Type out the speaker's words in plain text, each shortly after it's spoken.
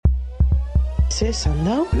6 en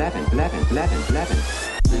nou? 11.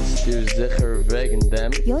 Bestuur zeker wegen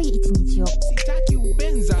them.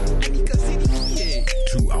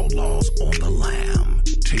 Two outlaws on the lam,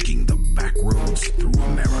 taking the back roads through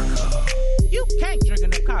America. You can't drink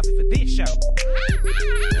enough coffee for this show.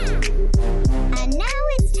 And now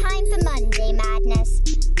it's time for Monday Madness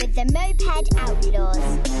with the Moped Outlaws,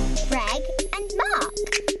 Greg and Mark.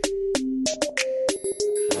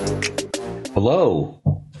 Hello.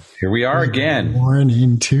 Here we are again. Good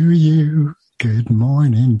morning to you. Good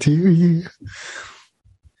morning to you.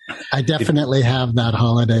 I definitely have that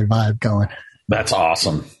holiday vibe going. That's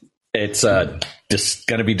awesome. It's just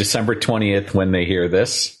going to be December 20th when they hear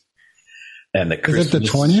this. And the Christmas. Is it the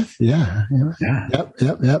 20th? Yeah.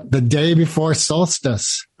 Yep. The day before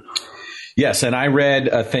solstice. Yes, and I read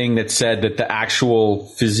a thing that said that the actual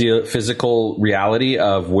physical reality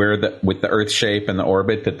of with the Earth shape and the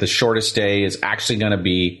orbit, that the shortest day is actually going to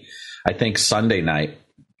be, I think, Sunday night,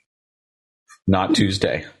 not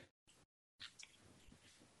Tuesday.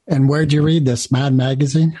 And where'd you read this? Mad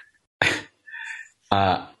Magazine?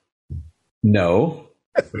 No,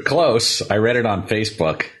 close. I read it on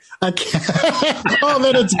Facebook. Oh,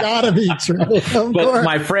 then it's got to be true. But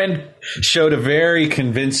my friend showed a very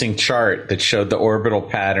convincing chart that showed the orbital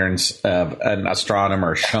patterns of an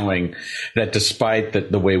astronomer showing that despite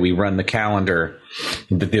the way we run the calendar,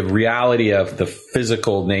 the reality of the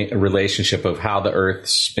physical relationship of how the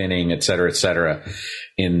Earth's spinning, et cetera,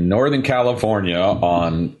 in Northern California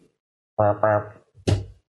on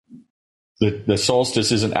the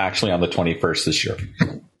solstice isn't actually on the 21st this year.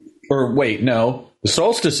 Or wait, no. The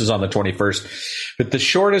solstice is on the 21st, but the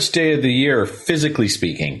shortest day of the year, physically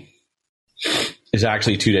speaking, is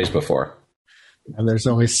actually 2 days before. And there's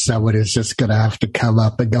always someone who's just going to have to come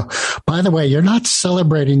up and go, by the way, you're not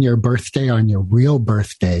celebrating your birthday on your real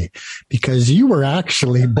birthday because you were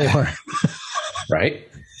actually born. Right?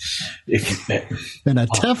 In a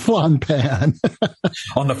Teflon pan.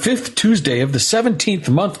 On the 5th Tuesday of the 17th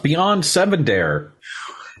month beyond Sevendare.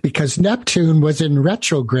 Because Neptune was in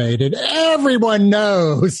retrograde, and everyone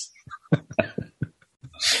knows.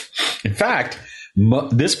 In fact,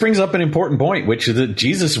 this brings up an important point, which is that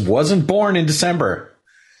Jesus wasn't born in December.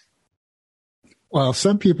 Well,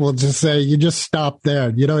 some people just say you just stop there.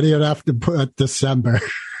 You don't even have to put December.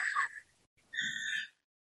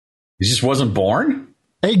 He just wasn't born?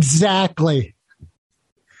 Exactly.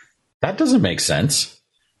 That doesn't make sense.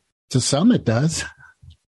 To some, it does.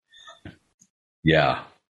 Yeah.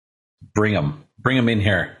 Bring them in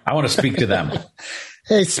here. I want to speak to them.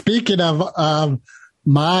 Hey, speaking of,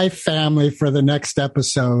 my family for the next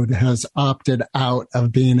episode has opted out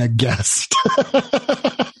of being a guest.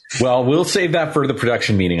 Well, we'll save that for the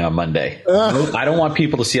production meeting on Monday. I don't want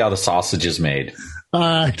people to see how the sausage is made. All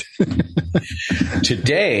right.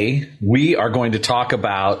 Today, we are going to talk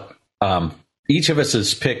about, each of us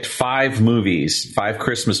has picked 5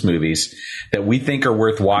 Christmas movies that we think are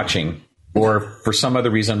worth watching. Or for some other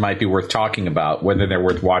reason might be worth talking about. Whether they're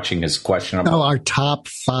worth watching is questionable. Oh, our top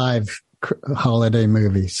 5 holiday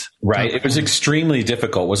movies. Right. Top it was 5. Extremely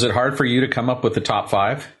difficult. Was it hard for you to come up with the top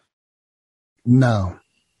 5? No.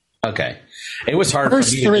 Okay. It was hard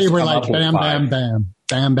First for me. First 3 to were like bam, bam, bam,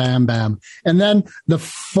 bam, bam, bam. And then the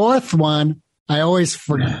 4th one, I always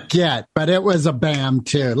forget, but it was a bam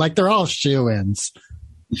too. Like they're all shoe-ins.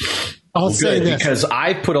 I'll say this. Because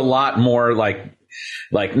I put a lot more like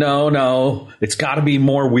no, it's got to be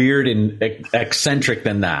more weird and eccentric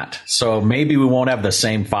than that. So maybe we won't have the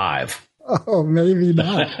same 5. Oh, maybe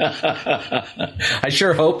not. I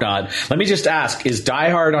sure hope not. Let me just ask, is Die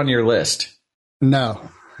Hard on your list? No.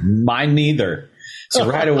 Mine neither. So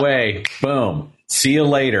right away, boom. See you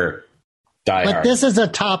later. Die Hard. But this is a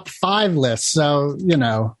top 5 list. So,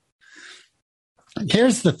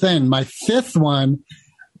 here's the thing. My 5th one,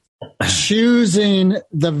 choosing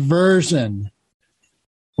the version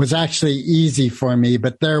was actually easy for me,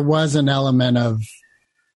 but there was an element of...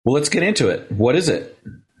 Well, let's get into it. What is it?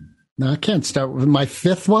 No, I can't start with my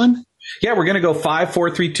 5th one. Yeah, we're going to go 5, 4,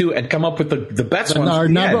 3, 2, and come up with the best ones.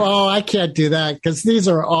 I can't do that because these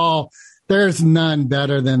are all... There's none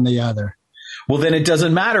better than the other. Well, then it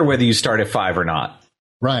doesn't matter whether you start at 5 or not.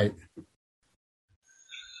 Right.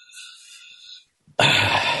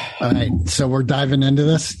 All right, so we're diving into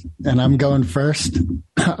this, and I'm going first.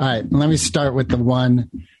 All right, let me start with the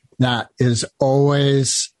one that is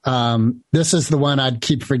always, this is the one I'd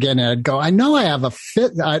keep forgetting. I'd go, I know I have a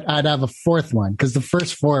 5th, I'd have a 4th one, because the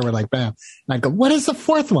first 4 were like, bam. And I'd go, what is the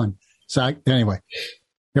 4th one? So anyway,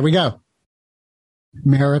 here we go.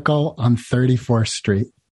 Miracle on 34th Street.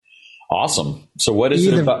 Awesome. So what is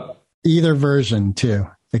it about? Either version, too.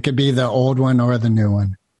 It could be the old one or the new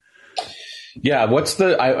one. Yeah. What's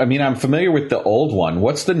I mean, I'm familiar with the old one.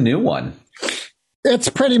 What's the new one? It's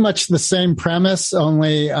pretty much the same premise,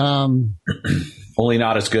 only Only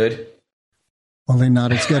not as good. Only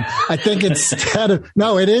not as good. I think instead of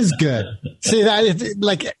no, it is good. See that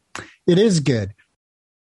it is good,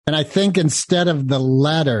 and I think instead of the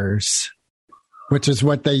letters, which is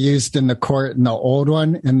what they used in the court in the old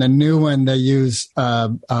one, in the new one they use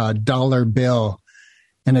a dollar bill,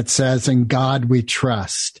 and it says "In God We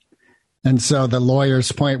Trust." And so the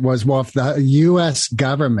lawyer's point was, well, if the U.S.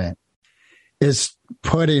 government is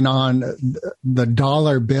putting on the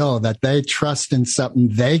dollar bill that they trust in something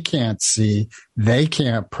they can't see, they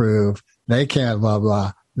can't prove, they can't blah,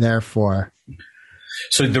 blah, therefore.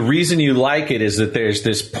 So the reason you like it is that there's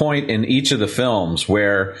this point in each of the films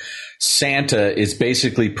where Santa is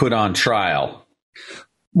basically put on trial.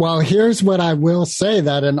 Well, here's what I will say,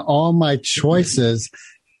 that in all my choices,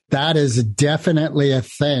 that is definitely a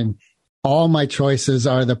thing. All my choices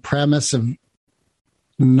are the premise of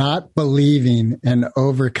not believing and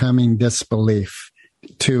overcoming disbelief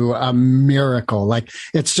to a miracle. Like,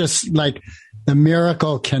 it's just like the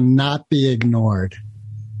miracle cannot be ignored.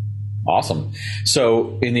 Awesome.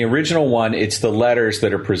 So in the original one, it's the letters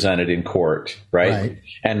that are presented in court, right?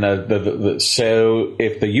 And so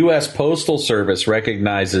if the U.S. Postal Service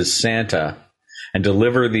recognizes Santa and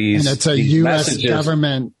deliver these, and it's a these U.S. messages,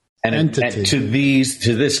 government entity and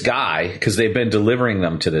to this guy, because they've been delivering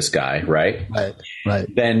them to this guy, right? Right.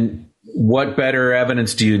 Then what better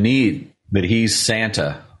evidence do you need that he's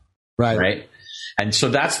Santa? Right. And so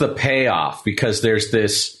that's the payoff, because there's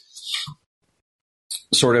this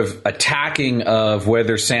sort of attacking of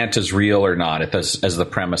whether Santa's real or not as the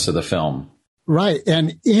premise of the film. Right.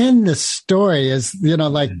 And in the story is,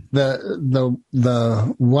 like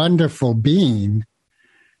the wonderful being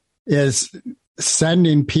is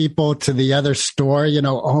sending people to the other store,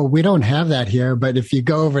 oh, we don't have that here, but if you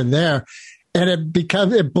go over there, and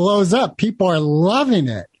it blows up. People are loving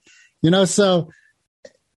it, so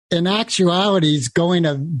in actuality, it's going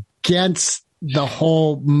against the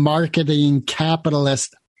whole marketing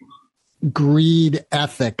capitalist greed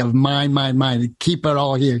ethic of mine, keep it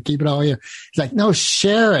all here. It's like, no,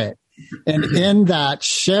 share it. And in that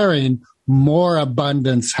sharing, more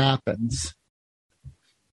abundance happens.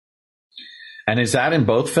 And is that in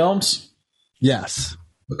both films? Yes.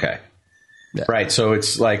 Okay. Yeah. Right. So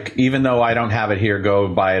it's like, even though I don't have it here, go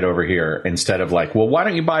buy it over here, instead of like, well, why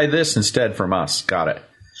don't you buy this instead from us? Got it.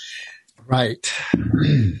 Right.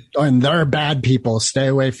 And they're bad people. Stay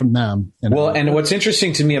away from them. Well, and what's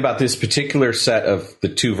interesting to me about this particular set of the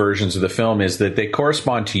two versions of the film is that they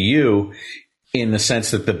correspond to you in the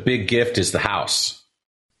sense that the big gift is the house.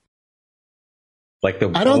 I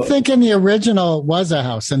don't think in the original was a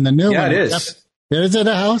house. In the new one, it is. Is it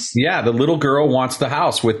a house? Yeah, the little girl wants the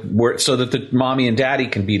house so that the mommy and daddy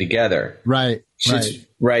can be together. Right.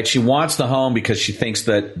 Right. She wants the home because she thinks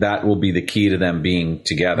that will be the key to them being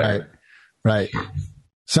together. Right.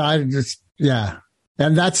 So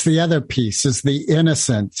and that's the other piece, is the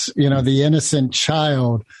innocence, the innocent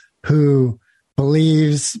child who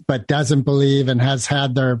believes but doesn't believe and has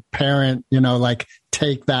had their parent,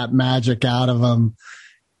 take that magic out of them.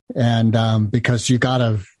 And because you got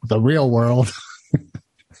the real world.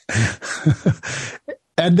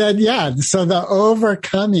 And then, so the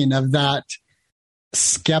overcoming of that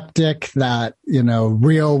skeptic, that,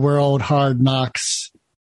 real world hard knocks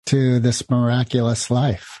to this miraculous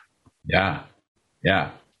life. Yeah.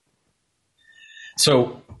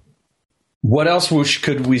 So what else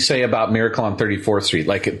could we say about Miracle on 34th Street?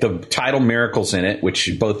 Like, the title Miracles in it, which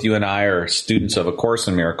both you and I are students of A Course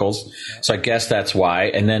in Miracles. So I guess that's why.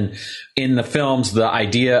 And then in the films, the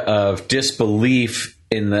idea of disbelief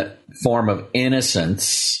in the form of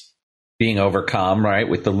innocence being overcome, right,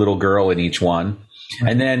 with the little girl in each one.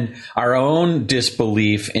 And then our own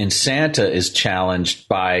disbelief in Santa is challenged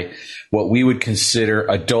by what we would consider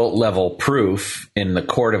adult level proof in the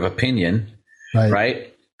court of opinion,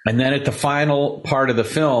 right? And then at the final part of the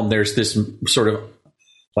film, there's this sort of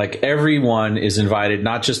like, everyone is invited,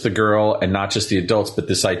 not just the girl and not just the adults, but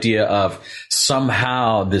this idea of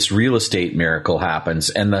somehow this real estate miracle happens.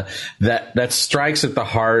 And that strikes at the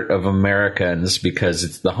heart of Americans, because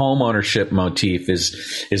it's the home ownership motif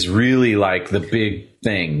is really like the big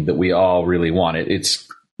thing that we all really want.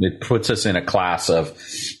 It puts us in a class of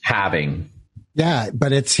having. Yeah,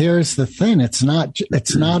 but here's the thing. It's not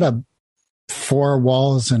a 4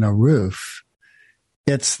 walls and a roof.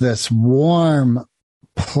 It's this warm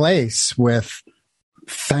place with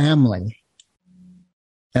family.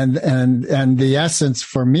 And the essence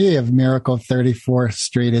for me of Miracle 34th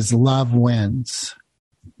Street is love wins.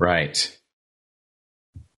 Right.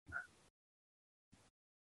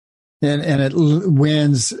 and it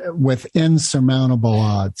wins with insurmountable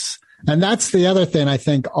odds. And that's the other thing. I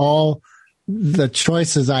think all the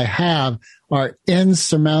choices I have are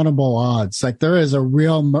insurmountable odds. Like there is a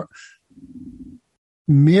real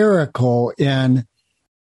miracle in,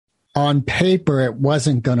 on paper, it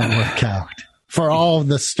wasn't going to work out for all of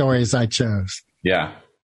the stories I chose. Yeah.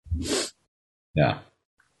 Yeah.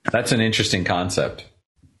 That's an interesting concept.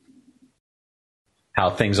 How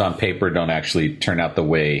things on paper don't actually turn out the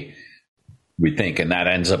way we think, and that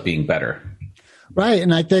ends up being better. Right.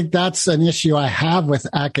 And I think that's an issue I have with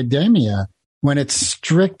academia. When it's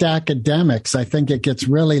strict academics, I think it gets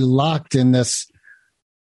really locked in this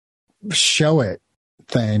show it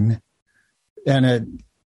thing. And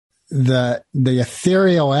the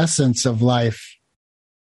ethereal essence of life,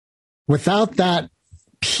 without that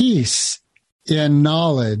peace in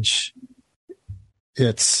knowledge,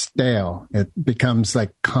 it's stale. It becomes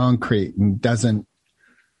like concrete and doesn't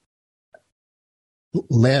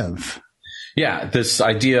live. Yeah, this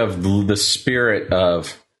idea of the spirit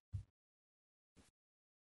of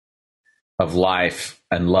life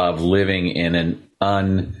and love living in an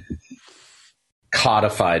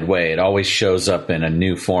uncodified way. It always shows up in a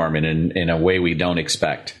new form, in a way we don't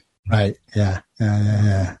expect. Right. Yeah.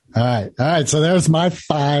 All right. So there's my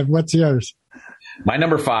 5. What's yours? My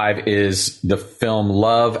number 5 is the film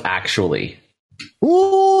Love Actually.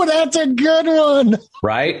 Ooh, that's a good one.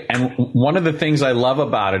 Right? And one of the things I love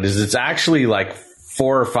about it is it's actually like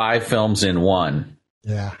 4 or 5 films in one.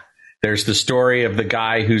 Yeah. There's the story of the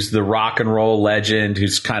guy who's the rock and roll legend,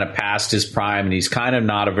 who's kind of past his prime, and he's kind of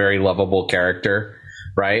not a very lovable character,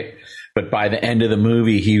 right? But by the end of the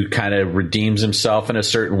movie, he kind of redeems himself in a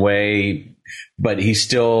certain way, but he's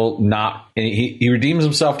still not, he redeems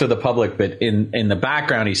himself to the public, but in the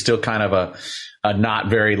background, he's still kind of a not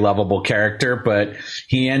very lovable character, but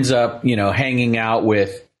he ends up, hanging out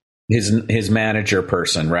with his manager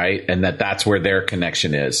person, right? And that's where their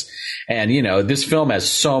connection is. And, this film has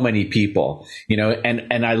so many people,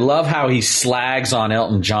 and I love how he slags on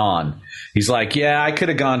Elton John. He's like, yeah, I could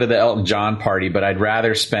have gone to the Elton John party, but I'd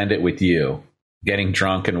rather spend it with you, getting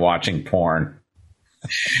drunk and watching porn.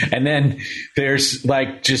 And then there's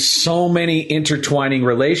like just so many intertwining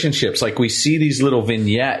relationships. Like we see these little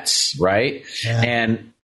vignettes, right? Yeah.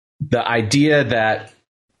 And the idea that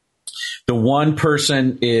the one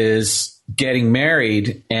person is getting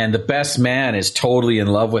married and the best man is totally in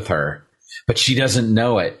love with her, but she doesn't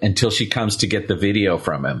know it until she comes to get the video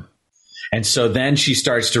from him. And so then she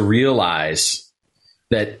starts to realize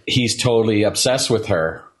that he's totally obsessed with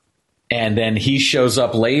her. And then he shows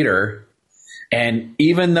up later. And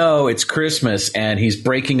even though it's Christmas and he's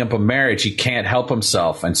breaking up a marriage, he can't help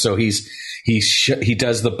himself. And so he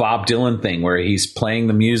does the Bob Dylan thing where he's playing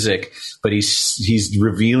the music, but he's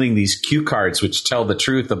revealing these cue cards which tell the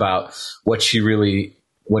truth about what he really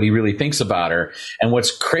thinks about her. And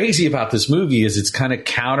what's crazy about this movie is it's kind of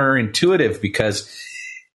counterintuitive because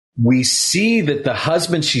we see that the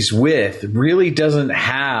husband she's with really doesn't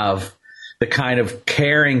have the kind of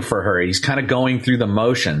caring for her. He's kind of going through the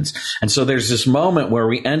motions. And so there's this moment where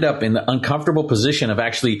we end up in the uncomfortable position of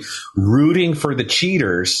actually rooting for the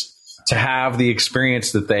cheaters to have the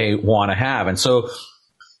experience that they want to have. And so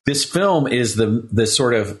this film is the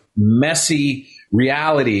sort of messy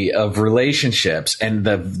reality of relationships and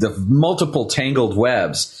the multiple tangled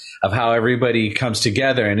webs of how everybody comes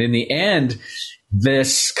together. And in the end,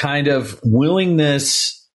 this kind of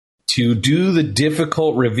willingness to do the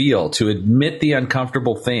difficult reveal, to admit the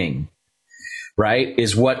uncomfortable thing, right,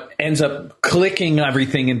 is what ends up clicking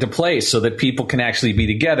everything into place so that people can actually be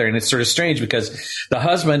together. And it's sort of strange because the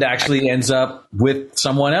husband actually ends up with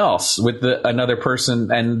someone else, with another person,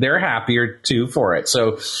 and they're happier too for it.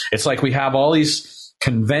 So it's like we have all these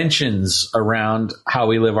conventions around how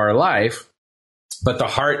we live our life, but the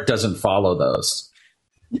heart doesn't follow those.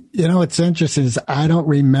 What's interesting is I don't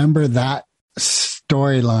remember that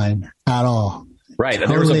storyline at all. Right. Totally.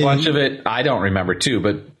 And there was a bunch of it I don't remember too,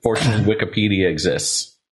 but fortunately Wikipedia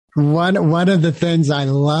exists. One of the things I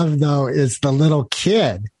love though is the little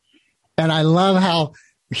kid. And I love how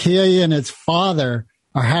he and his father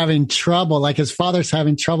are having trouble, like his father's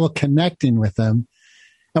having trouble connecting with him.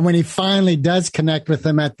 And when he finally does connect with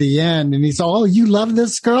him at the end and he's, oh, you love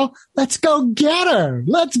this girl? Let's go get her.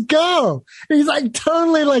 Let's go. And he's like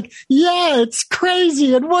totally like, yeah, it's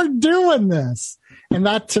crazy. And we're doing this. And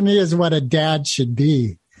that to me is what a dad should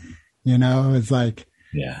be. It's like,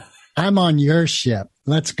 yeah, I'm on your ship.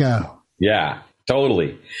 Let's go. Yeah,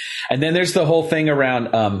 totally. And then there's the whole thing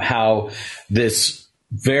around how the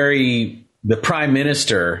prime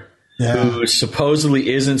minister who supposedly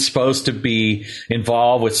isn't supposed to be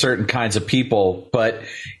involved with certain kinds of people, but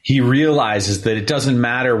he realizes that it doesn't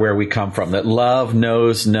matter where we come from, that love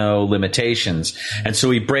knows no limitations. And so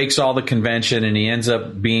he breaks all the convention and he ends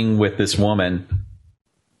up being with this woman.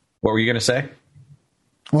 What were you going to say?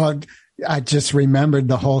 Well, I just remembered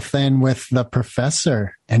the whole thing with the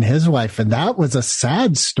professor and his wife, and that was a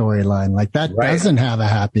sad storyline. Like that doesn't have a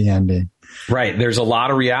happy ending. Right. There's a lot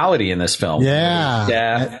of reality in this film. Yeah.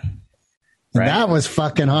 Death. And that was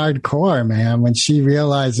fucking hardcore, man, when she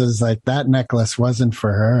realizes like that necklace wasn't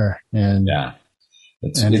for her. And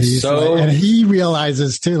it's so, and he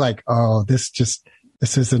realizes too, like, oh, this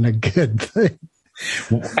isn't a good thing.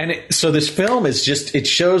 And so this film is just, it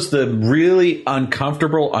shows the really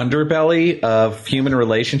uncomfortable underbelly of human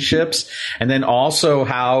relationships. And then also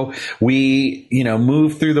how we,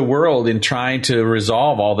 move through the world in trying to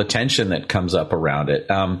resolve all the tension that comes up around it.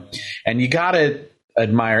 And you got to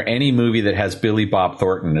admire any movie that has Billy Bob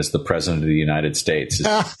Thornton as the president of the United States.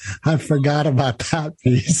 I forgot about that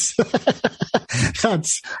piece.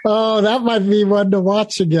 That might be one to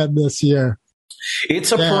watch again this year.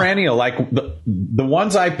 It's a perennial. Like the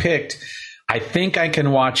ones I picked, I think I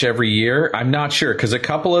can watch every year. I'm not sure because a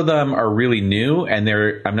couple of them are really new and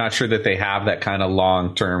I'm not sure that they have that kind of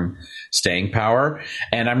long-term staying power.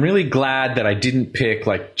 And I'm really glad that I didn't pick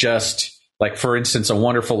for instance, A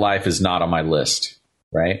Wonderful Life is not on my list.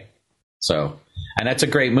 Right. So, and that's a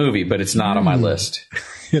great movie, but it's not on my list.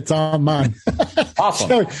 It's on mine.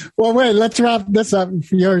 Awesome. Well, wait, let's wrap this up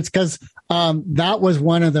for yours because that was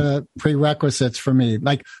one of the prerequisites for me.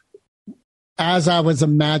 Like, as I was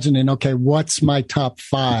imagining, okay, what's my top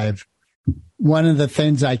 5? One of the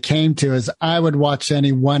things I came to is I would watch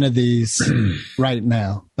any one of these right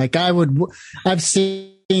now. Like I've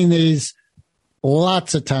seen these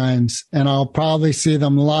lots of times and I'll probably see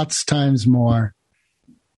them lots of times more.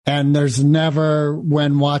 And there's never,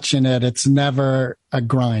 when watching it, it's never a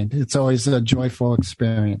grind. It's always a joyful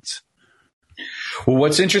experience. Well,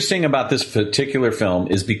 what's interesting about this particular film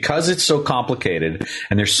is because it's so complicated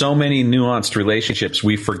and there's so many nuanced relationships,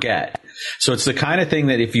 we forget. So it's the kind of thing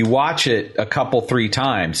that if you watch it 3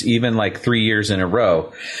 times, even like 3 years in a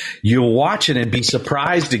row, you'll watch it and be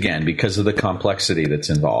surprised again because of the complexity that's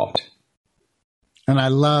involved. And I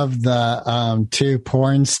love the 2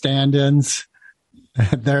 porn stand-ins.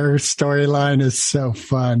 Their storyline is so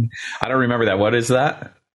fun. I don't remember that. What is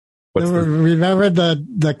that? Remember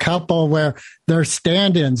the couple where they're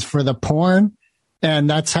stand-ins for the porn, and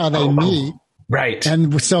that's how they meet. Right.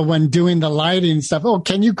 And so when doing the lighting stuff,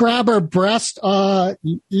 can you grab her breast?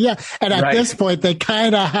 Yeah. And at this point, they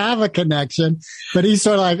kind of have a connection, but he's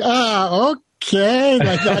sort of like, okay,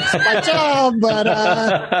 like that's my job,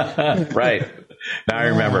 but right. Now I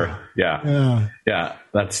remember. Yeah.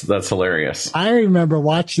 That's hilarious. I remember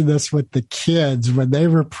watching this with the kids when they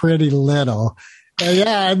were pretty little.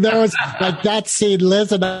 And there was like that scene,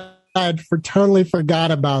 Liz and I had totally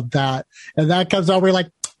forgot about that. And that comes on, we're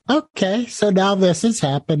like, okay, so now this is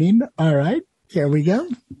happening. All right, here we go.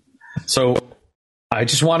 So I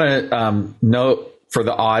just want to note for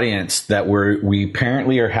the audience that we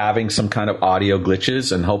apparently are having some kind of audio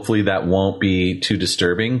glitches, and hopefully that won't be too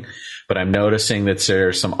disturbing. But I'm noticing that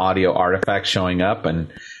there's some audio artifacts showing up,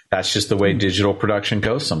 and that's just the way digital production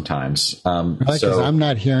goes sometimes. Because I'm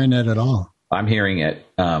not hearing it at all. I'm hearing it,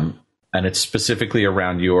 and it's specifically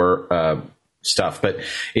around your stuff. But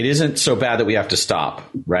it isn't so bad that we have to stop,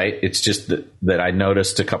 right? It's just that I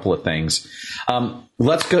noticed a couple of things.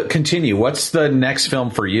 Let's continue. What's the next film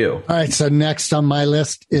for you? All right, so next on my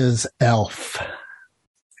list is Elf.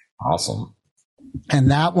 Awesome.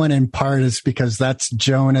 And that one in part is because that's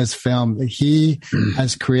Jonah's film. He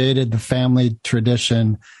has created the family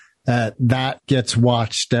tradition that gets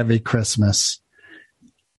watched every Christmas.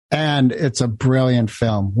 And it's a brilliant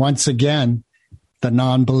film. Once again, the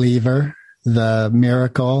non-believer, the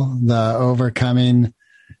miracle, the overcoming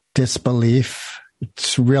disbelief.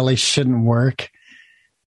 It really shouldn't work.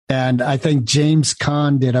 And I think James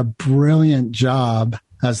Caan did a brilliant job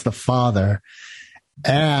as the father.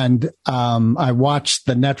 And I watched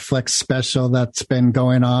the Netflix special that's been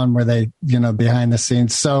going on where they, behind the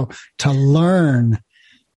scenes. So to learn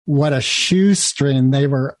what a shoestring they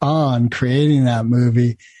were on creating that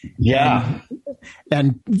movie. Yeah.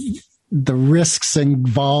 And the risks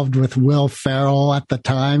involved with Will Ferrell at the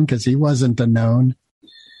time, because he wasn't a known.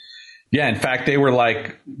 Yeah. In fact, they were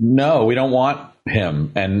like, no, we don't want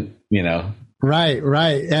him. And,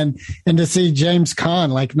 Right. And to see James Caan,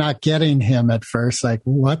 like not getting him at first, like,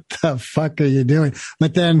 what the fuck are you doing?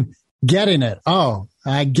 But then getting it. Oh,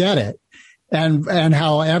 I get it. And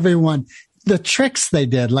how everyone, the tricks they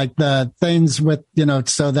did, like the things with,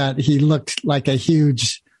 so that he looked like a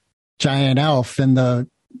huge giant elf in the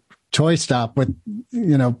toy stop with,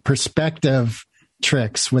 perspective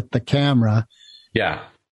tricks with the camera. Yeah.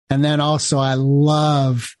 And then also I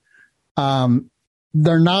love,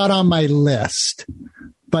 they're not on my list,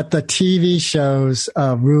 but the TV shows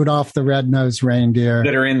of Rudolph the Red-Nosed Reindeer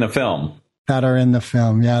that are in the film.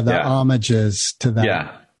 Yeah. The homages to that.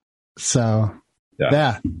 Yeah. So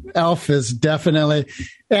yeah, Elf is definitely,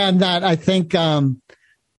 and that I think,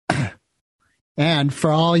 and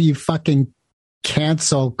for all you fucking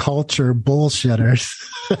cancel culture bullshitters,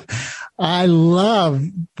 I love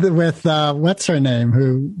with, what's her name,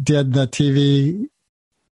 who did the TV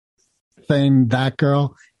thing, that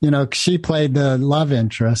girl, she played the love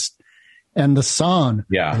interest and the song,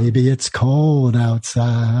 Baby, It's Cold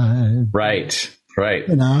Outside. Right.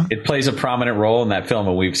 It plays a prominent role in that film,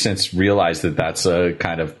 and we've since realized that that's a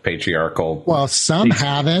kind of patriarchal. Well, some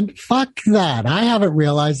haven't. Fuck that. I haven't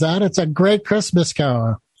realized that. It's a great Christmas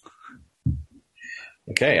carol.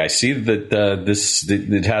 Okay, I see that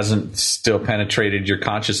it hasn't still penetrated your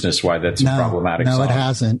consciousness why that's a problematic song. No, it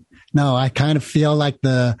hasn't. No, I kind of feel like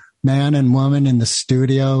the man and woman in the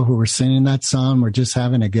studio who were singing that song were just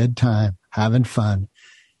having a good time, having fun.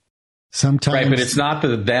 Sometimes, right, but it's not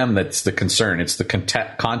them that's the concern. It's the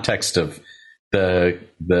context of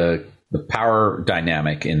the power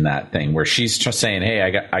dynamic in that thing where she's just saying, "Hey,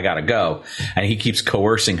 I got to go," and he keeps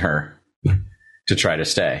coercing her to try to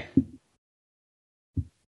stay.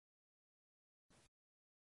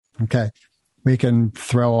 Okay, we can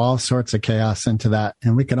throw all sorts of chaos into that,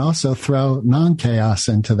 and we can also throw non-chaos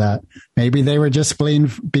into that. Maybe they were just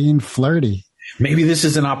being flirty. Maybe this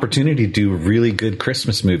is an opportunity to do a really good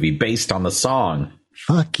Christmas movie based on the song.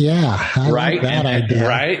 Fuck yeah. I like that idea.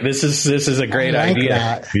 Right? This is a great idea.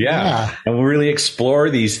 That. Yeah. And we'll really explore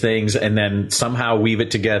these things and then somehow weave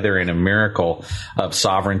it together in a miracle of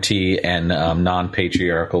sovereignty and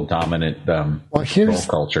non-patriarchal dominant here's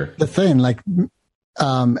culture. The thing, like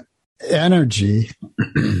energy,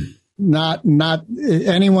 not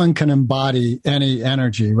anyone can embody any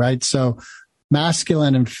energy, right? So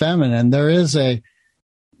masculine and feminine, there is a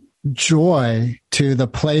joy to the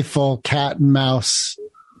playful cat and mouse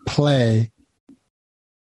play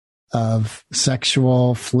of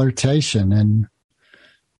sexual flirtation.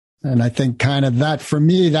 And I think kind of that, for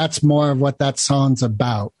me, that's more of what that song's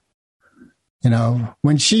about.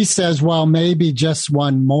 When she says, well, maybe just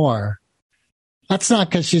one more, that's not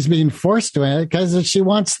because she's being forced to it, because she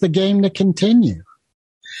wants the game to continue.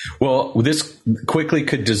 Well, this quickly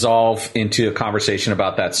could dissolve into a conversation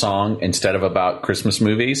about that song instead of about Christmas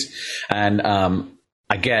movies. And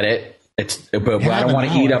I get it. But I don't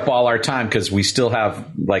want to eat up all our time because we still have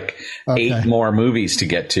 8 more movies to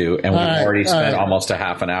get to. And we've already spent almost a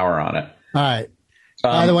half an hour on it. All right.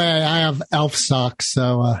 By the way, I have elf socks,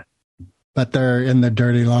 but they're in the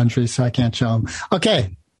dirty laundry, so I can't show them.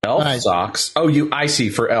 Okay. Elf socks. Oh, I see,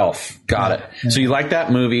 for Elf. Got it. Yeah. So you like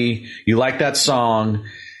that movie. You like that song.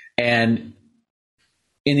 And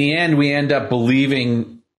in the end, we end up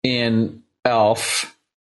believing in Elf,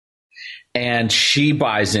 and she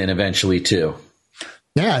buys in eventually too.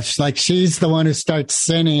 Yeah, she's the one who starts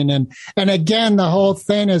sinning, and again, the whole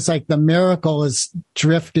thing is like the miracle is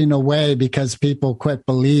drifting away because people quit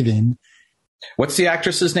believing. What's the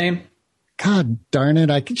actress's name? God darn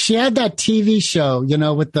it! She had that TV show,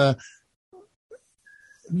 with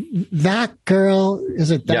that girl.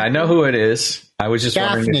 Is it? That I know who it is. I was just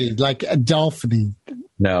Daphne, wondering. Like Daphne.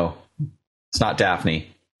 No, it's not Daphne.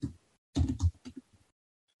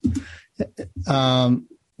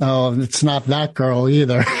 It's not that girl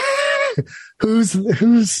either.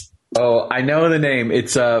 Who's? Oh, I know the name.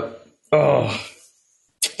 It's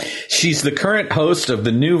she's the current host of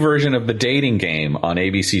the new version of The Dating Game on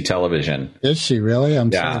ABC television. Is she really?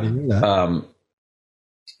 I'm sorry to hear that.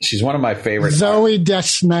 She's one of my favorites. Zooey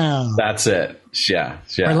Deschanel. That's it. Yeah.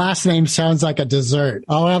 Her last name sounds like a dessert.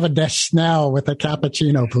 I'll have a Deschanel with a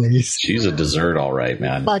cappuccino, please. She's a dessert, all right,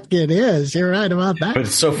 man. Fuck, it is. You're right about that. But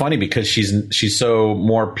it's so funny because she's so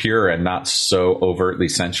more pure and not so overtly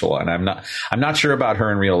sensual. And I'm not sure about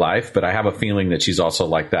her in real life, but I have a feeling that she's also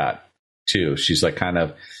like that too. She's like kind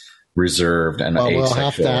of reserved and asexual. We'll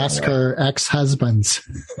have to ask her ex-husbands.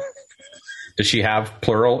 Does she have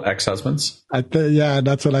plural ex-husbands?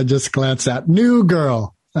 That's what I just glanced at. New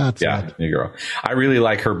girl. New girl. I really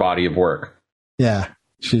like her body of work. Yeah.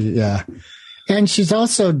 And she's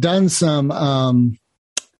also done some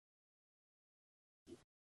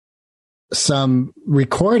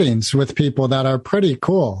recordings with people that are pretty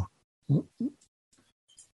cool.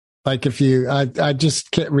 Like I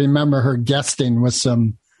just can't remember her guesting with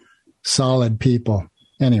some solid people.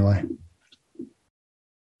 Anyway.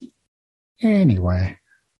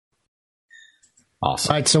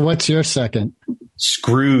 Awesome. All right, so what's your second?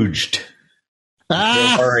 Scrooged.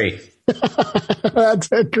 Ah! Bill Murray.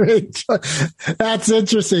 That's a great choice. That's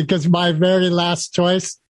interesting because my very last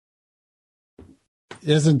choice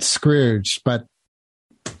isn't Scrooge, but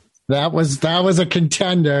that was a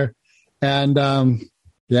contender. And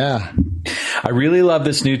yeah. I really love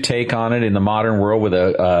this new take on it in the modern world with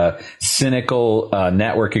a cynical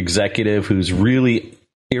network executive who's really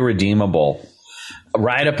irredeemable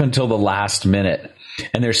right up until the last minute.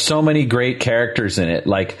 And there's so many great characters in it.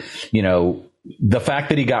 Like, you know, the fact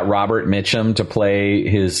that he got Robert Mitchum to play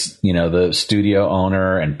his, you know, the studio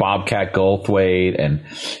owner, and Bobcat Goldthwait, and,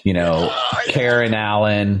 you know, Karen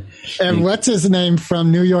Allen. And what's his name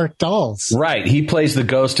from New York Dolls? Right. He plays the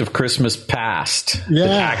ghost of Christmas Past, the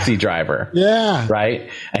taxi driver. Yeah.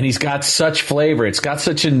 Right. And he's got such flavor. It's got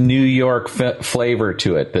such a New York flavor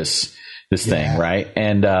to it, this thing. Right.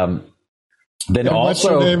 And, then and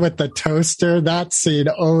also, what's her name with the toaster? That scene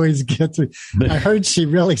always gets me. I heard she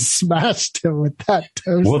really smashed him with that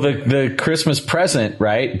toaster. Well, the Christmas present,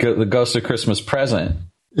 right? The ghost of Christmas present.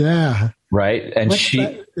 Yeah. Right. And What's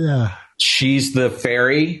that? Yeah. She's the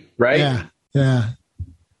fairy, right? Yeah. Yeah.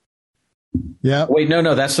 Yeah. Wait,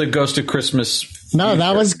 no, that's the ghost of Christmas. No,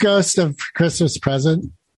 that was Ghost of Christmas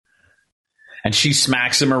Present. And she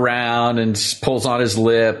smacks him around and pulls on his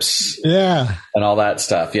lips. Yeah. And all that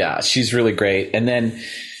stuff. Yeah, she's really great. And then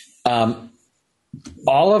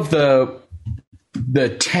all of the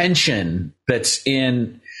tension that's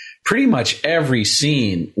in pretty much every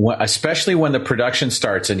scene, especially when the production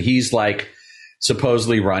starts and he's like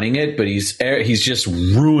supposedly running it, but he's just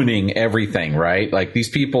ruining everything, right? Like, these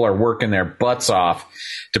people are working their butts off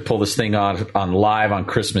to pull this thing on live on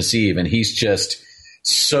Christmas Eve, and he's just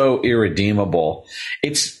so irredeemable.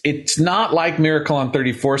 It's not like Miracle on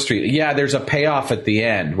 34th Street. Yeah, there's a payoff at the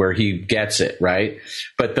end where he gets it, right?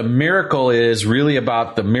 But the miracle is really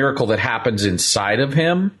about the miracle that happens inside of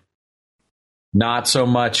him, not so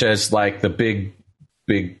much as like the big,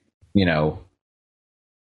 you know.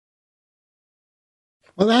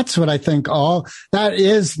 Well, that's what I think that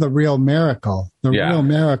is the real miracle. The real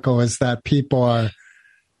miracle is that people are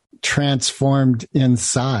transformed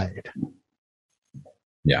inside.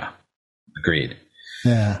 Yeah, agreed.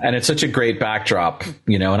 Yeah. And it's such a great backdrop,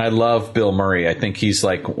 you know, and I love Bill Murray. I think he's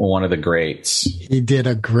like one of the greats. He did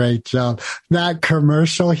a great job. That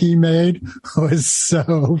commercial he made was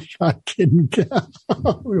so fucking good.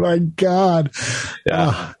 Oh my God.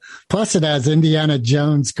 Yeah. Plus it has Indiana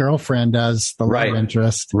Jones' girlfriend as the love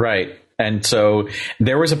interest. Right. And so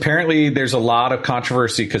there's a lot of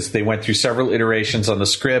controversy because they went through several iterations on the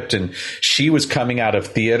script, and she was coming out of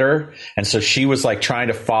theater. And so she was like trying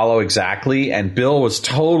to follow exactly. And Bill was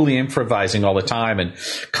totally improvising all the time and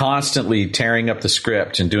constantly tearing up the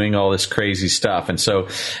script and doing all this crazy stuff. And so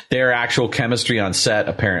their actual chemistry on set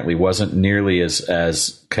apparently wasn't nearly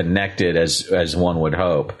as connected as one would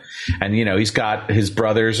hope. And, you know, he's got his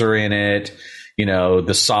brothers are in it, you know,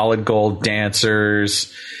 the Solid Gold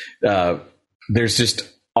dancers. There's just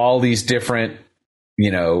all these different,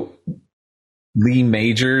 you know, Lee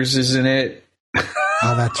Majors is in it.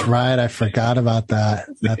 Oh, that's right. I forgot about that.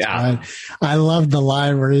 That's right. I love the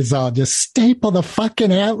line where he's all just staple the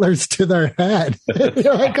fucking antlers to their head.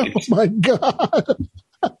 You're like, oh my God.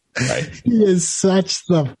 Right. He is such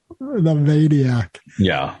the maniac.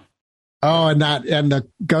 Yeah. Oh, and the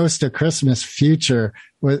Ghost of Christmas Future,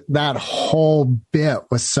 that whole bit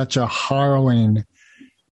was such a harrowing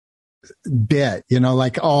bit, you know,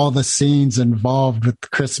 like all the scenes involved with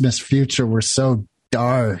Christmas Future were so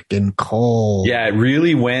dark and cold. Yeah, it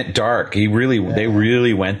really went dark. They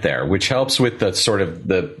really went there, which helps with the sort of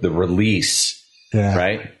the release,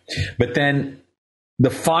 right? But then the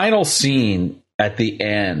final scene at the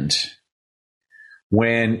end,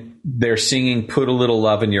 when they're singing "Put a Little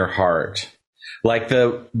Love in Your Heart," like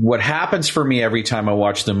what happens for me every time I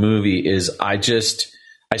watch the movie is I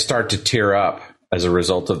start to tear up as a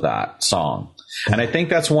result of that song. And I think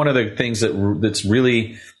that's one of the things that's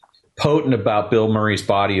really potent about Bill Murray's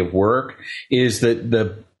body of work is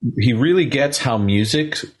that he really gets how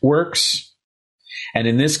music works. And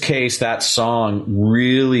in this case, that song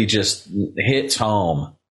really just hits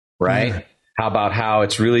home, right? Yeah. How about how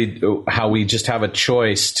it's really how we just have a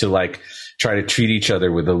choice to like try to treat each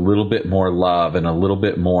other with a little bit more love and a little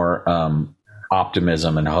bit more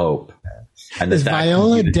optimism and hope. And is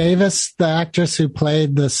Viola Davis the actress who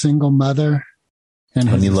played the single mother?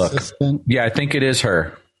 And let me look. Yeah, I think it is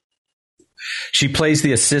her. She plays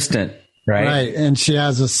the assistant, right? Right, and she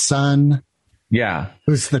has a son. Yeah.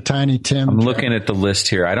 Who's the Tiny Tim? I'm looking at the list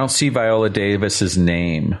here. I don't see Viola Davis's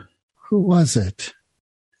name. Who was it?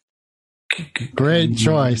 Great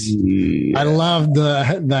choice. Yeah. I love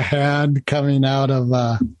the hand coming out of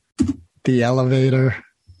the elevator.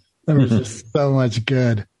 There was just so much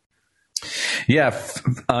good. Yeah.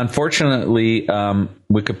 Unfortunately,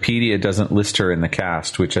 Wikipedia doesn't list her in the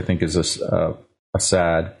cast, which I think is a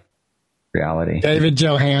sad reality. David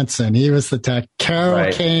Johansen. He was the tech.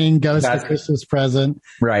 Carol Kane, Ghost of Christmas Present.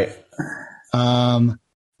 Right.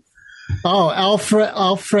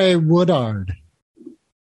 Alfred Woodard.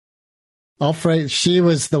 She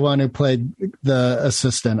was the one who played the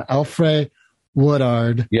assistant. Alfred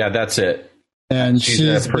Woodard. Yeah, that's it. And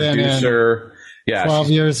she's a producer. Been in 12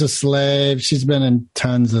 Years a Slave. She's been in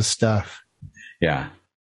tons of stuff. Yeah.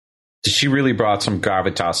 She really brought some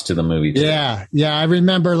gravitas to the movie, too. Yeah. Yeah. I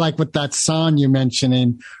remember, like, with that song you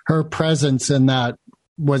mentioning, her presence in that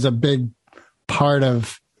was a big part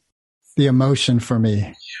of the emotion for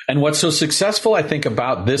me. And what's so successful, I think,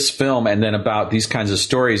 about this film and then about these kinds of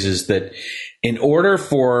stories is that in order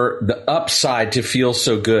for the upside to feel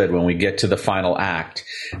so good when we get to the final act,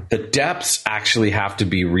 the depths actually have to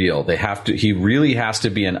be real. He really has to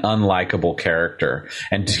be an unlikable character,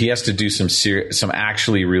 and he has to do some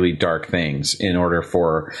actually really dark things in order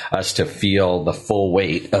for us to feel the full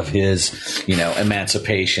weight of his,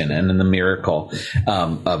 emancipation and then the miracle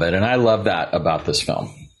of it. And I love that about this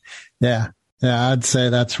film. Yeah. Yeah, I'd say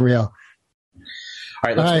that's real. All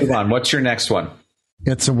right, let's move on. What's your next one?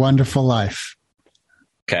 It's a Wonderful Life.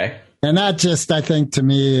 Okay. And that just, I think, to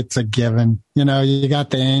me, it's a given. You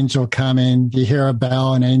got the angel coming. You hear a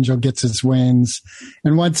bell, an angel gets his wings.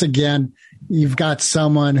 And once again, you've got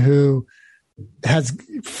someone who has,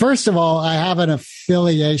 first of all, I have an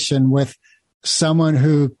affiliation with someone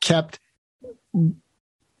who kept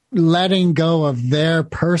letting go of their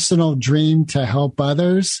personal dream to help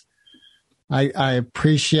others. I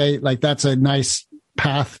appreciate, like, that's a nice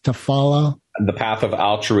path to follow. The path of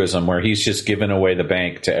altruism, where he's just giving away the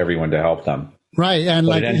bank to everyone to help them. Right. And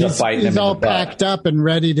but like he's all packed up and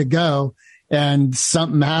ready to go, and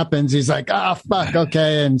something happens. He's like, fuck.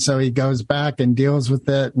 Okay. And so he goes back and deals with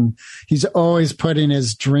it. And he's always putting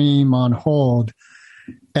his dream on hold.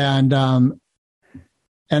 And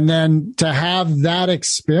then to have that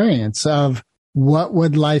experience of, what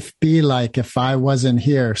would life be like if I wasn't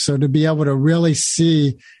here? So to be able to really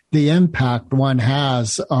see the impact one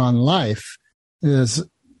has on life is,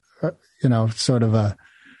 sort of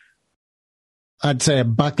I'd say a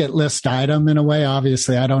bucket list item in a way.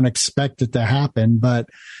 Obviously, I don't expect it to happen, but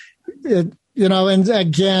and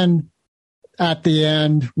again, at the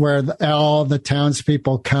end where all the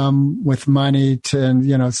townspeople come with money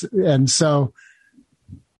and so,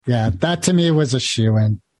 yeah, that to me was a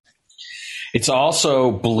shoo-in. It's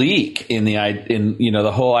also bleak in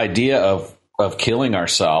the whole idea of killing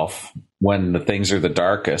ourselves when the things are the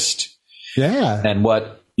darkest. Yeah. And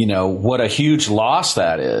what a huge loss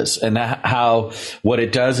that is, and how what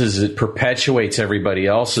it does is it perpetuates everybody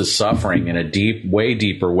else's suffering in a way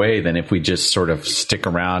deeper way than if we just sort of stick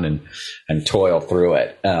around and toil through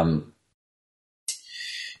it.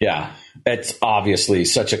 Yeah, it's obviously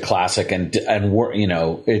such a classic, and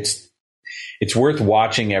it's worth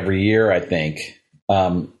watching every year, I think.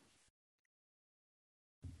 Would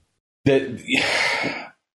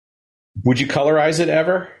you colorize it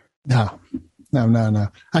ever? No.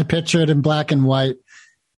 I picture it in black and white.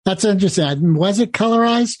 That's interesting. Was it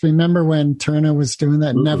colorized? Remember when Turner was doing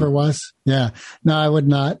that? Never was. Yeah. No, I would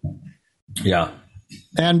not. Yeah.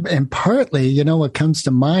 And partly, what comes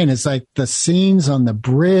to mind is like the scenes on the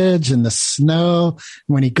bridge and the snow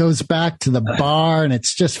when he goes back to the bar and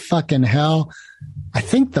it's just fucking hell. I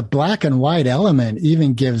think the black and white element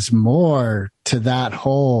even gives more to that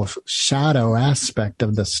whole shadow aspect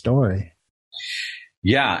of the story.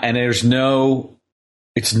 Yeah. And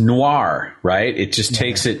it's noir, right? It just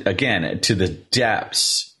takes it again to the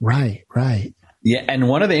depths. Right. Yeah, and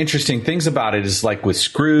one of the interesting things about it is, like with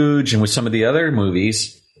Scrooge and with some of the other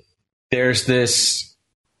movies, there's this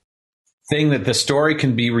thing that the story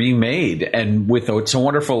can be remade. And with It's a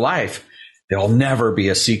Wonderful Life, there'll never be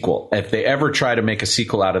a sequel. If they ever try to make a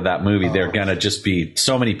sequel out of that movie, they're going to just be,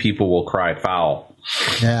 so many people will cry foul.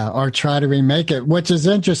 Yeah, or try to remake it, which is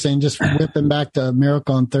interesting. Just whipping back to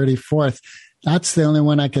Miracle on 34th, that's the only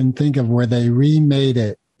one I can think of where they remade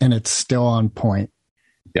it and it's still on point.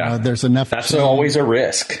 Yeah, there's enough. That's always a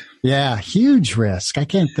risk. Yeah, huge risk. I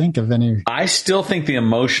can't think of any. I still think the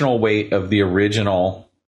emotional weight of the original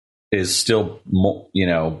is still,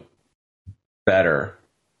 better.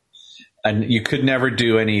 And you could never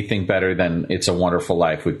do anything better than It's a Wonderful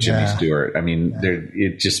Life with Jimmy Stewart. I mean,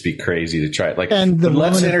 it'd just be crazy to try it. Like,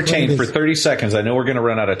 let's entertain for 30 seconds. I know we're going to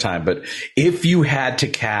run out of time, but if you had to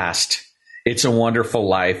cast It's a Wonderful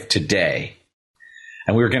Life today,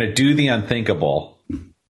 and we were going to do the unthinkable,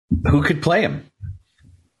 who could play him?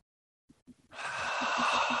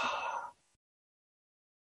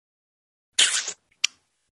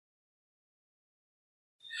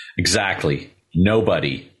 Exactly.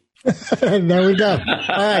 Nobody. There we go. All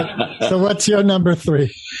right. So what's your number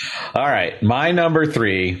 3? All right. My number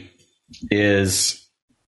 3 is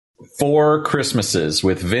Four Christmases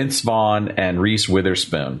with Vince Vaughn and Reese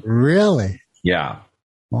Witherspoon. Really? Yeah.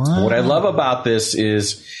 Wow. What I love about this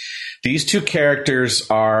is these two characters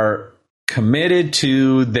are committed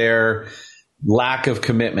to their lack of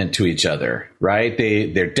commitment to each other, right?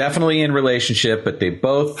 They're definitely in relationship, but they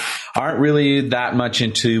both aren't really that much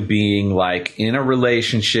into being like in a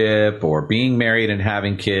relationship or being married and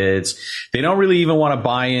having kids. They don't really even want to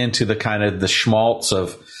buy into the kind of the schmaltz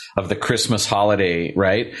of the Christmas holiday,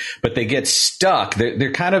 right? But they get stuck.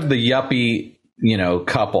 They're kind of the yuppie,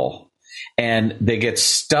 couple. And they get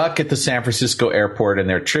stuck at the San Francisco airport, and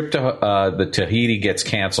their trip to the Tahiti gets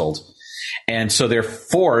canceled. And so they're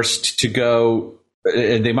forced to go,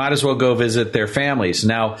 and they might as well go visit their families.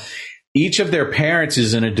 Now, each of their parents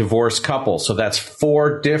is in a divorced couple. So that's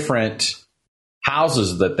 4 different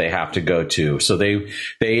houses that they have to go to. So they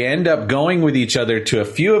end up going with each other to a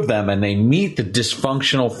few of them, and they meet the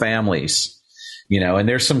dysfunctional families, and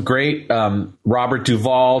there's some great, Robert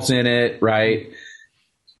Duvall's in it, right?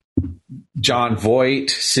 John Voight,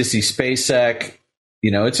 Sissy Spacek,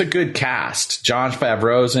 it's a good cast. Jon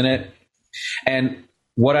Favreau's in it. And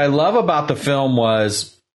what I love about the film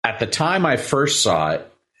was, at the time I first saw it,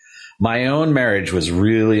 my own marriage was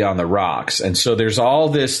really on the rocks. And so there's all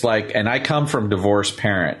this and I come from divorced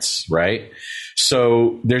parents, right?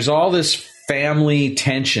 So there's all this family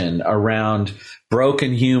tension around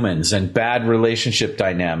broken humans and bad relationship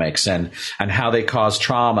dynamics and how they cause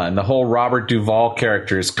trauma. And the whole Robert Duvall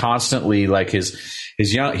character is constantly like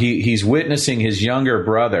he's witnessing his younger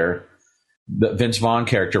brother, the Vince Vaughn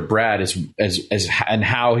character, Brad, and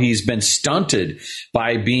how he's been stunted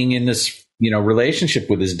by being in this, relationship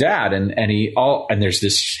with his dad. And there's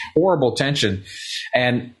this horrible tension,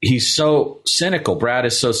 and he's so cynical. Brad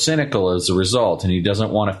is so cynical as a result, and he doesn't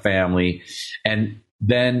want a family. And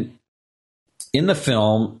then in the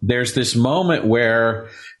film, there's this moment where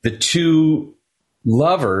the two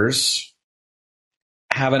lovers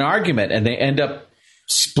have an argument, and they end up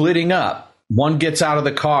splitting up. One gets out of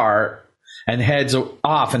the car and heads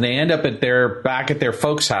off, and they end up back at their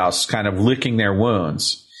folks' house, kind of licking their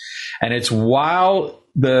wounds. And it's while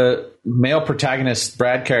the male protagonist,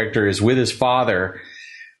 Brad character, is with his father,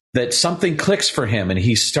 that something clicks for him, and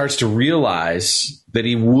he starts to realize that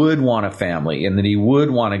he would want a family and that he would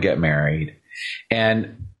want to get married.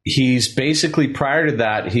 And he's basically, prior to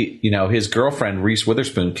that, his girlfriend, Reese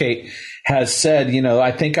Witherspoon, Kate, has said,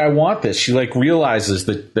 I think I want this. She realizes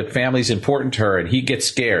that family's important to her, and he gets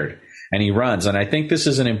scared and he runs. And I think this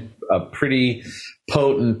is a pretty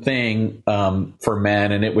potent thing for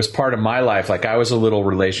men. And it was part of my life. I was a little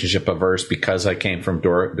relationship averse because I came from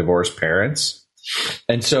divorced parents.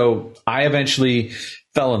 And so I eventually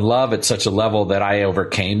fell in love at such a level that I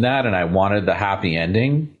overcame that, and I wanted the happy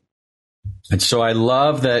ending. And so I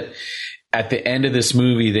love that at the end of this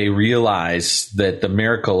movie, they realize that the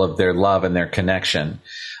miracle of their love and their connection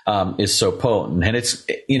is so potent. And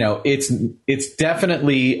it's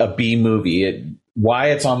definitely a B movie. Why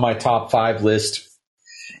it's on my top 5 list,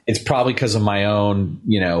 it's probably because of my own,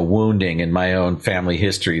 wounding and my own family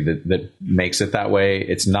history that makes it that way.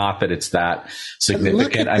 It's not that it's that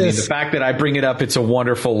significant. I mean, the fact that I bring it up, It's a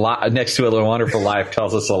Wonderful Life next to A Wonderful Life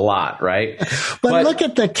tells us a lot, right? But look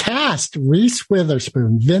at the cast: Reese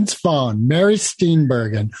Witherspoon, Vince Vaughn, Mary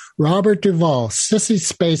Steenburgen, Robert Duvall, Sissy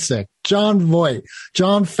Spacek, John Voight,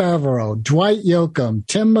 Jon Favreau, Dwight Yoakam,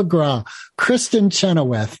 Tim McGraw, Kristen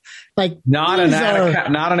Chenoweth. Not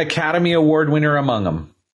an Academy Award winner among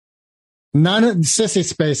them. Sissy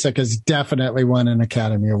Spacek has definitely won an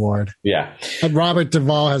Academy Award. Yeah. And Robert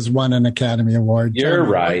Duvall has won an Academy Award. You're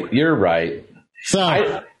right. So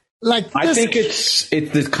I think it's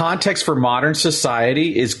the context for modern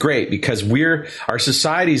society is great, because our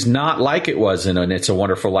society's not like it was in It's a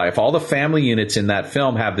Wonderful Life. All the family units in that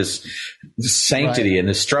film have this sanctity and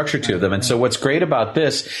this structure to them. And so what's great about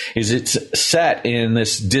this is it's set in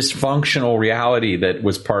this dysfunctional reality that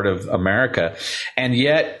was part of America. And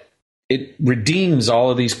yet it redeems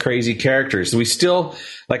all of these crazy characters. I still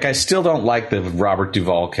don't like the Robert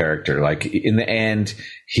Duvall character. Like, in the end,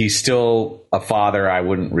 he's still a father I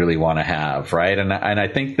wouldn't really want to have, right? And I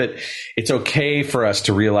think that it's okay for us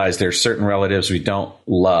to realize there's certain relatives we don't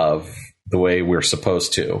love the way we're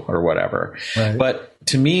supposed to, or whatever. Right. But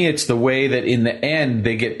to me, it's the way that in the end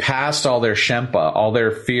they get past all their shempa, all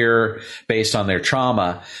their fear based on their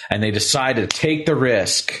trauma, and they decide to take the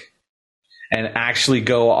risk and actually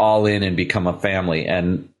go all in and become a family.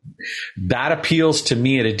 And that appeals to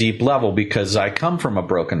me at a deep level because I come from a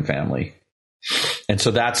broken family. And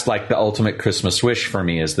so that's like the ultimate Christmas wish for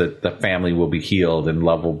me, is that the family will be healed and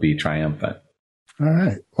love will be triumphant. All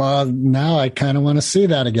right. Well, now I kind of want to see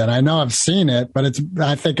that again. I know I've seen it, but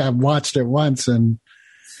I think I've watched it once, and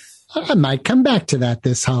I might come back to that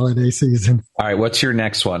this holiday season. All right. What's your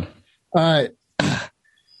next one? All right.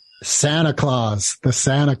 Santa Claus. The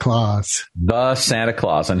Santa Claus. The Santa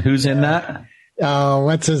Claus. And who's in that? Oh,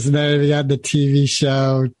 what's his name? He had the TV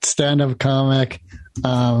show, stand-up comic.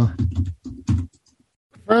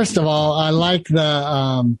 First of all, I like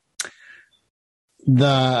the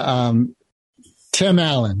Tim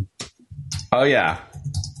Allen. Oh, yeah.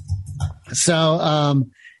 So,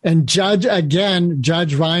 and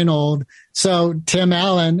Judge Reinhold. So Tim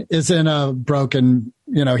Allen is in a broken,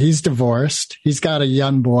 he's divorced. He's got a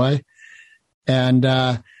young boy.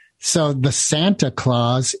 And so the Santa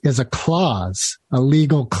Claus is a clause, a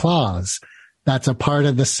legal clause. That's a part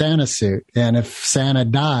of the Santa suit. And if Santa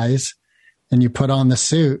dies and you put on the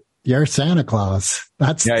suit, you're Santa Claus.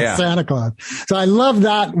 That's the Santa Claus. So I love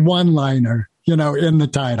that one-liner, in the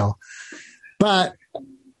title. But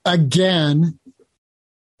again,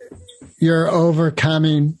 you're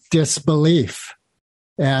overcoming disbelief.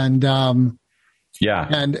 And and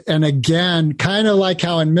again, kind of like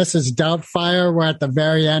how in Mrs. Doubtfire, where at the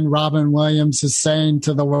very end, Robin Williams is saying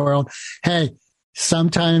to the world, hey,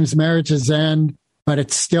 sometimes marriages end, but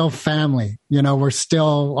it's still family. We're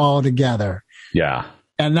still all together. Yeah.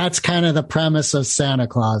 And that's kind of the premise of Santa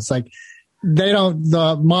Claus. Like,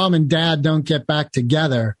 the mom and dad don't get back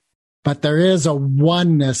together, but there is a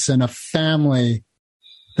oneness in a family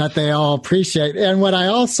that they all appreciate. And what I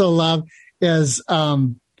also love is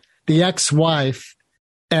the ex-wife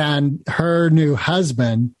and her new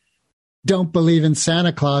husband don't believe in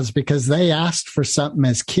Santa Claus because they asked for something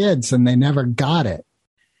as kids and they never got it.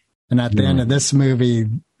 And at the end of this movie,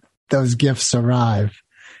 those gifts arrive.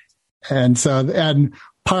 And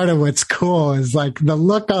part of what's cool is like the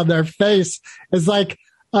look on their face is like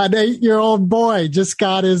an 8-year-old boy just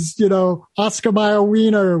got his, Oscar Mayer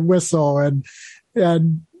Wiener whistle, and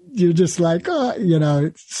you're just like,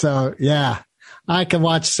 so yeah, I can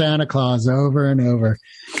watch Santa Claus over and over.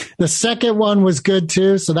 The second one was good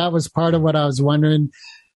too. So that was part of what I was wondering,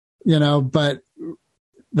 but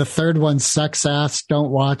the third one sucks ass. Don't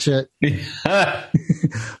watch it.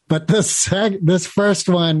 But this first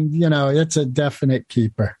one, it's a definite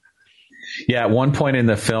keeper. Yeah, at one point in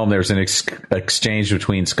the film, there's an exchange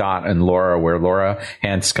between Scott and Laura where Laura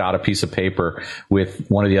hands Scott a piece of paper with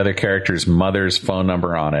one of the other characters' mother's phone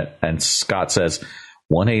number on it. And Scott says,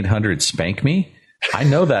 1-800-SPANK-ME? I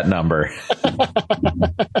know that number.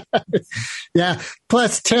 Yeah.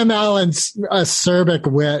 Plus, Tim Allen's acerbic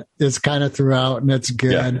wit is kind of throughout, and it's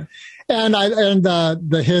good. Yeah. And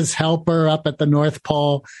his helper up at the North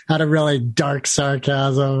Pole had a really dark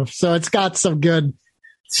sarcasm. So it's got some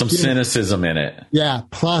cynicism in it. Yeah.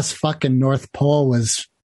 Plus, fucking North Pole was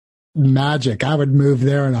magic. I would move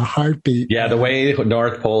there in a heartbeat. Yeah. The way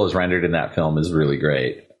North Pole is rendered in that film is really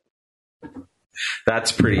great.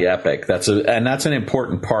 That's pretty epic. That's an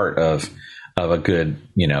important part of a good,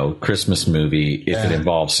 Christmas movie. If it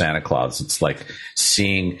involves Santa Claus, it's like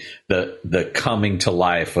seeing the coming to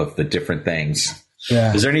life of the different things.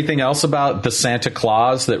 Yeah. Is there anything else about the Santa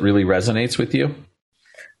Claus that really resonates with you?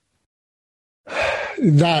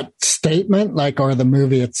 That statement, or the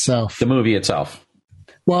movie itself? The movie itself.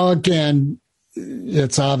 Well, again,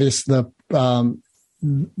 it's obvious the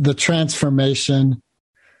transformation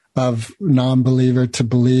of non-believer to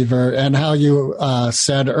believer, and how you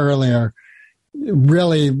said earlier,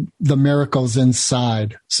 really the miracle's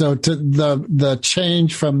inside. So to the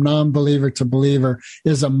change from non-believer to believer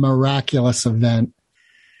is a miraculous event.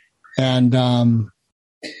 And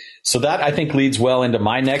so that, I think, leads well into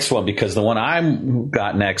my next one, because the one I'm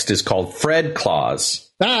got next is called Fred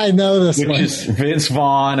Claus. I know this one. Which is Vince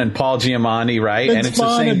Vaughn and Paul Giamatti, right? Vince and it's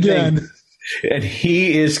Vaughn the same again. thing. And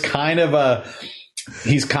he is kind of a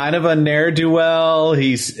ne'er-do-well.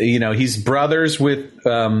 He's brothers with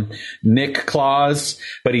Nick Claus,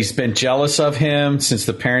 but he's been jealous of him since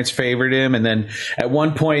the parents favored him. And then at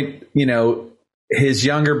one point, his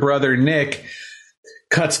younger brother, Nick,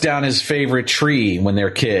 cuts down his favorite tree when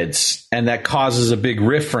they're kids, and that causes a big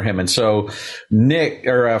rift for him. And so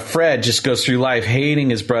Fred just goes through life hating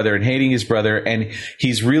his brother, and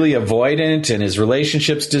he's really avoidant, and his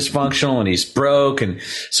relationship's dysfunctional, and he's broke, and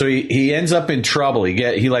so he ends up in trouble.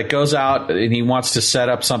 He like goes out and he wants to set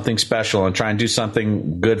up something special and try and do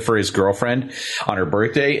something good for his girlfriend on her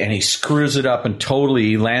birthday, and he screws it up and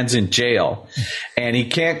totally lands in jail, and he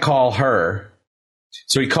can't call her.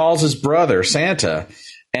 So he calls his brother, Santa,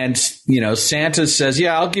 and, Santa says,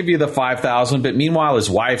 yeah, I'll give you the $5,000. But meanwhile, his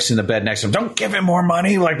wife's in the bed next to him. Don't give him more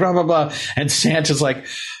money, like blah, blah, blah. And Santa's like,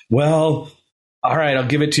 well, all right, I'll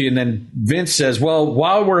give it to you. And then Vince says, well,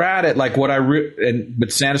 while we're at it, like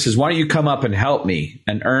but Santa says, why don't you come up and help me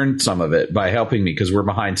and earn some of it by helping me? Because we're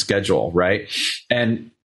behind schedule. Right.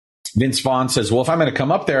 And Vince Vaughn says, well, if I'm going to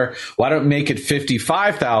come up there, why don't make it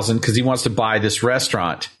 $55,000? Because he wants to buy this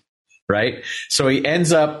restaurant. Right. So he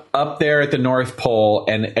ends up there at the North Pole.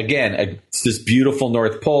 And again, it's this beautiful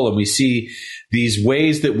North Pole. And we see these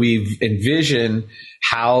ways that we envision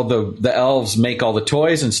how the elves make all the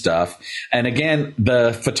toys and stuff. And again,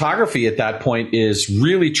 the photography at that point is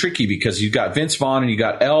really tricky because you've got Vince Vaughn and you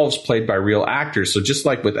got elves played by real actors. So just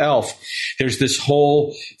like with Elf, there's this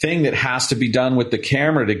whole thing that has to be done with the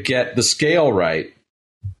camera to get the scale right.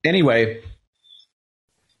 Anyway,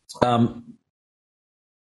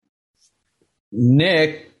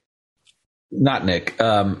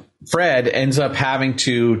 Fred ends up having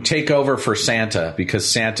to take over for Santa because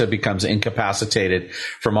Santa becomes incapacitated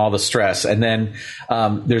from all the stress. And then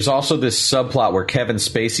there's also this subplot where Kevin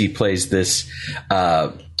Spacey plays this,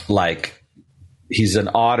 he's an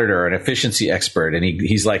auditor, an efficiency expert. And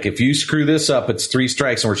he's like, if you screw this up, it's 3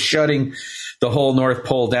 strikes and we're shutting the whole North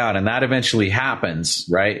Pole down. And that eventually happens,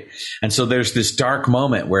 right? And so there's this dark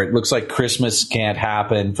moment where it looks like Christmas can't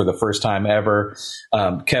happen for the first time ever.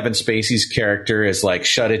 Kevin Spacey's character is like,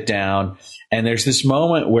 shut it down. And there's this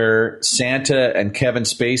moment where Santa and Kevin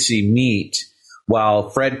Spacey meet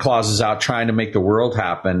while Fred Claus is out trying to make the world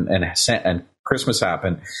happen and Christmas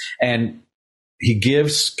happen. And he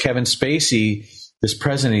gives Kevin Spacey this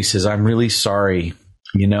present. He says, I'm really sorry.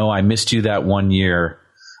 I missed you that one year.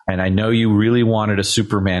 And I know you really wanted a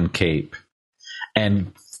Superman cape.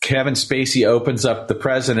 And Kevin Spacey opens up the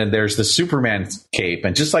present and there's the Superman cape.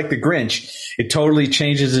 And just like the Grinch, it totally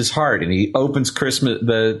changes his heart. And he opens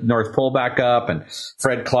the North Pole back up and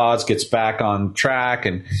Fred Claus gets back on track.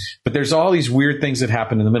 But there's all these weird things that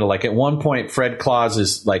happen in the middle. Like at one point, Fred Claus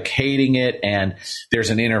is like hating it and there's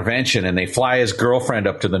an intervention and they fly his girlfriend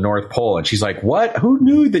up to the North Pole. And she's like, what? Who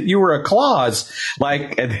knew that you were a Claus?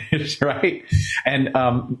 Right. And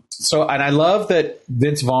I love that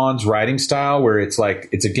Vince Vaughn's writing style where he's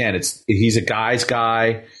a guy's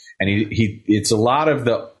guy and it's a lot of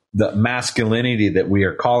the masculinity that we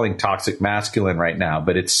are calling toxic masculine right now,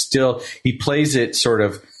 but it's still, he plays it sort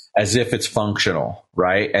of as if it's functional,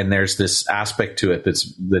 right? And there's this aspect to it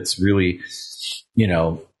that's really,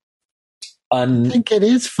 I think it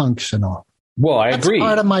is functional. Well, I agree. That's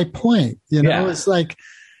part of my point. It's like,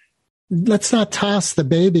 let's not toss the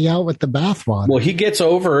baby out with the bathwater. Well, he gets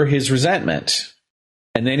over his resentment.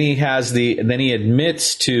 And then he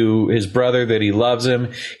admits to his brother that he loves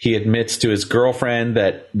him. He admits to his girlfriend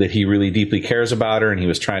that he really deeply cares about her and he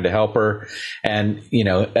was trying to help her. And,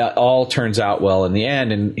 it all turns out well in the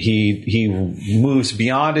end. And he moves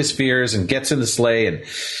beyond his fears and gets in the sleigh and,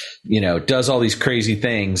 does all these crazy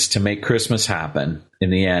things to make Christmas happen in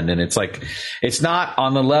the end. And it's like, it's not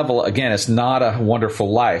on the level, again, it's not A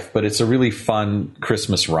Wonderful Life, but it's a really fun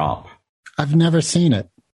Christmas romp. I've never seen it.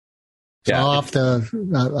 So Yeah. I'll have to,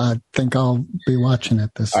 I think I'll be watching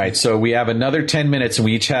it this All right. So we have another 10 minutes and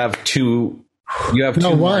we each have 2. You have 2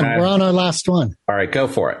 more. One. We're on our last one. All right. Go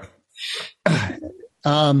for it.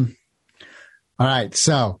 All right.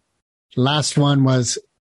 So last one was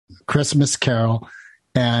Christmas Carol.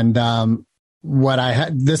 And what I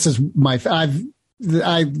had, this is my, fucking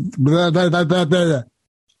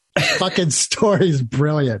story is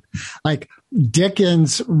brilliant. Like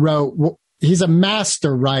Dickens wrote, he's a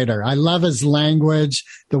master writer. I love his language.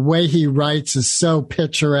 The way he writes is so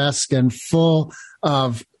picturesque and full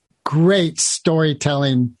of great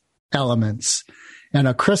storytelling elements. And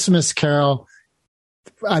A Christmas Carol,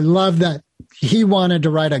 I love that he wanted to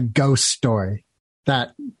write a ghost story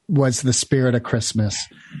that was the spirit of Christmas.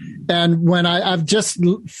 And when I've just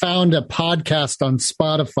found a podcast on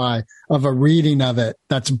Spotify of a reading of it,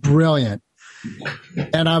 that's brilliant.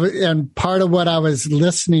 And part of what I was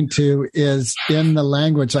listening to is in the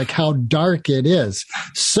language, like how dark it is.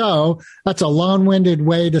 So that's a long-winded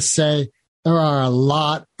way to say there are a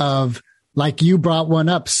lot of like you brought one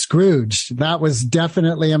up, Scrooged. That was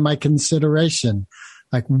definitely in my consideration.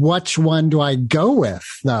 Like, which one do I go with,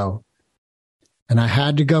 though? And I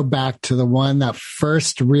had to go back to the one that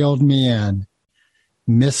first reeled me in,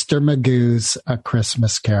 Mr. Magoo's A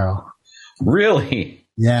Christmas Carol. Really?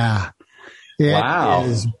 Yeah. It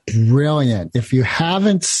is brilliant. If you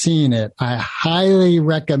haven't seen it, I highly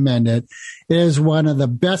recommend it. It is one of the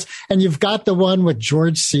best. And you've got the one with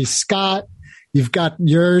George C. Scott. You've got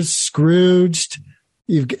yours, Scrooged.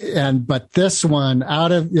 But this one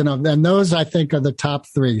out of, and those I think are the top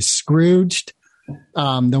three. Scrooged,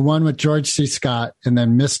 the one with George C. Scott, and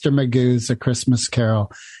then Mr. Magoo's A Christmas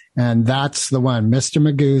Carol. And that's the one, Mr.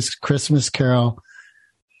 Magoo's Christmas Carol.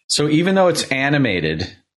 So even though it's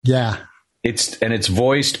animated, yeah, it's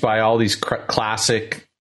voiced by all these classic,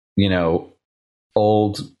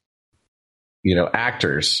 old,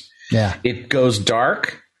 actors. Yeah, it goes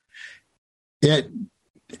dark. It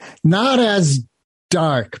not as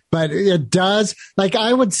dark, but it does. Like,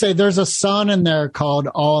 I would say there's a song in there called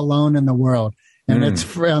 "All Alone in the World," and it's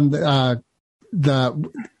from the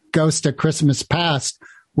Ghost of Christmas Past,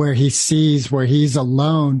 where he's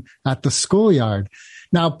alone at the schoolyard.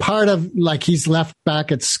 Now, part of, like, he's left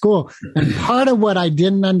back at school, and part of what I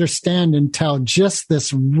didn't understand until just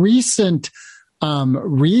this recent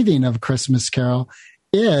reading of Christmas Carol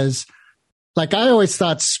is, like, I always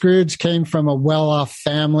thought Scrooge came from a well-off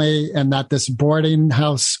family and that this boarding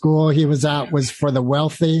house school he was at was for the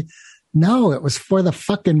wealthy. No, it was for the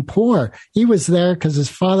fucking poor. He was there because his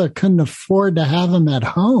father couldn't afford to have him at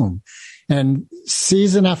home. And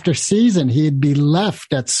season after season, he'd be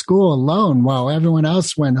left at school alone while everyone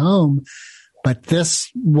else went home. But this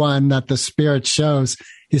one that the spirit shows,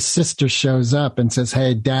 his sister shows up and says,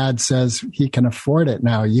 "Hey, Dad says he can afford it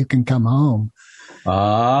now. You can come home."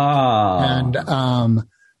 And,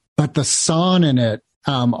 but the song in it,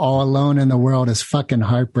 All Alone in the World, is fucking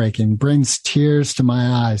heartbreaking, brings tears to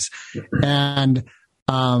my eyes. And,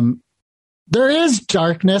 there is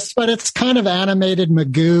darkness, but it's kind of animated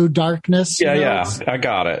Magoo darkness. Yeah. I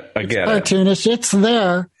got it. I get it. Cartoonish. It's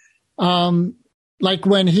there. Like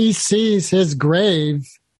when he sees his grave,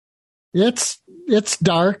 it's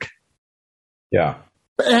dark. Yeah.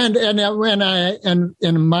 And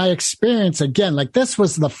in my experience, again, like, this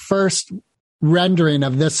was the first rendering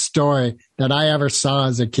of this story that I ever saw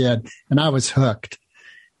as a kid, and I was hooked.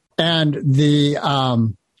 And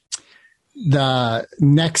the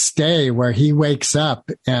next day where he wakes up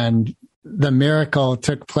and the miracle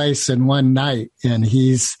took place in one night and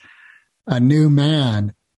he's a new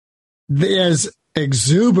man, is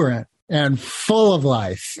exuberant and full of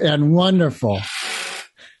life and wonderful.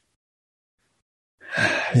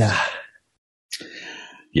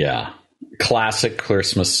 Yeah. Classic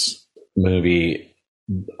Christmas movie.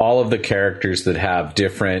 All of the characters that have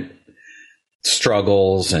different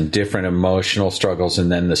struggles and different emotional struggles,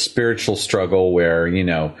 and then the spiritual struggle where,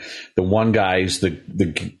 the one guy's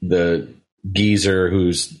the geezer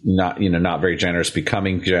who's not very generous,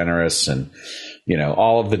 becoming generous, and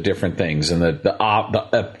all of the different things, and the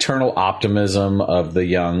eternal optimism of the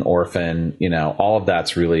young orphan, all of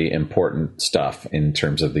that's really important stuff in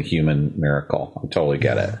terms of the human miracle. I totally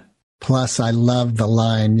get it. Plus, I love the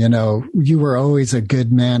line, "You were always a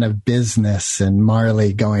good man of business," and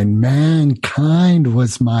Marley going, "Mankind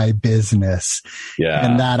was my business." Yeah.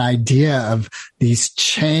 And that idea of these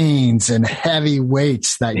chains and heavy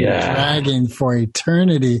weights that you're dragging for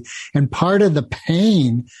eternity. And part of the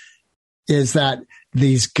pain is that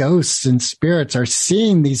these ghosts and spirits are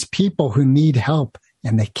seeing these people who need help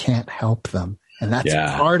and they can't help them. And that's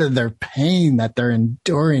part of their pain that they're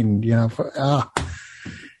enduring,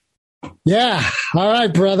 Yeah. All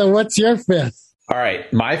right, brother. What's your fifth? All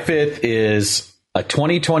right. My fifth is a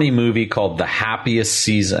 2020 movie called The Happiest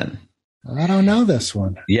Season. I don't know this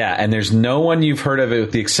one. Yeah. And there's no one you've heard of it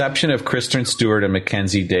with the exception of Kristen Stewart and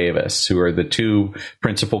Mackenzie Davis, who are the two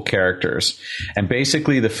principal characters. And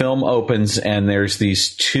basically the film opens and there's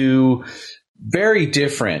these two very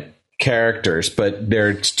different characters, but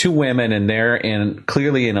they're two women and they're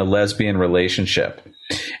clearly in a lesbian relationship.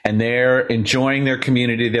 And they're enjoying their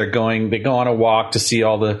community. They go on a walk to see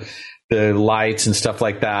all the lights and stuff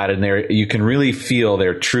like that. And you can really feel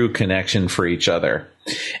their true connection for each other.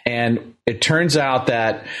 And it turns out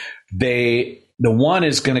that they the one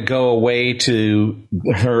is going to go away to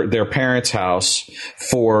their parents' house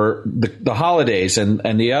for the holidays,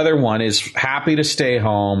 and the other one is happy to stay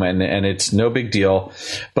home, and it's no big deal.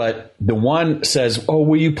 But the one says, "Oh,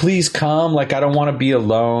 will you please come? Like, I don't want to be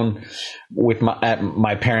alone at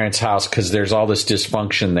my parents' house because there's all this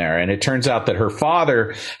dysfunction there." And it turns out that her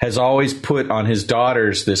father has always put on his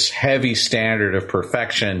daughters this heavy standard of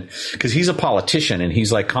perfection because he's a politician, and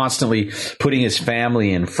he's like constantly putting his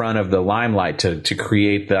family in front of the limelight to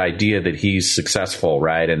create the idea that he's successful,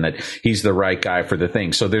 right? And that he's the right guy for the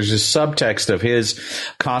thing. So there's this subtext of his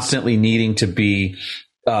constantly needing to be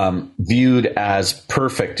viewed as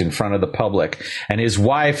perfect in front of the public, and his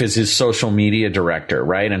wife is his social media director,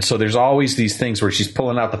 right? And so there's always these things where she's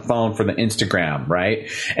pulling out the phone for the Instagram, right?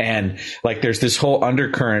 And like there's this whole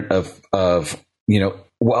undercurrent of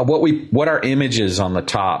what our image is on the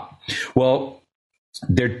top. Well,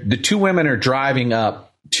 the two women are driving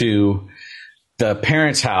up to the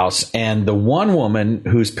parents' house, and the one woman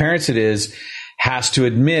whose parents it is has to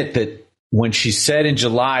admit that when she said in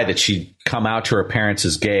July that she'd come out to her parents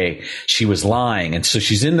as gay, she was lying. And so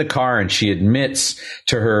she's in the car and she admits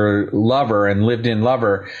to her lover and lived-in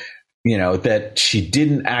lover, that she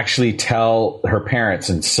didn't actually tell her parents.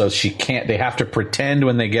 And so they have to pretend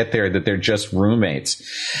when they get there that they're just roommates.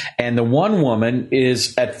 And the one woman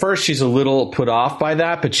is, at first, she's a little put off by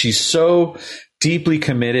that, but she's so deeply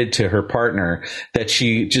committed to her partner that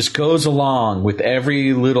she just goes along with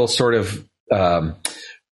every little sort of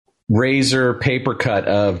razor paper cut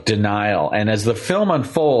of denial. And as the film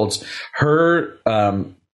unfolds, her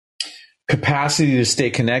capacity to stay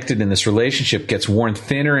connected in this relationship gets worn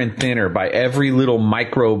thinner and thinner by every little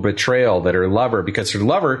micro betrayal that her lover, because her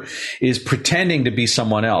lover is pretending to be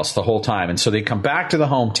someone else the whole time. And so they come back to the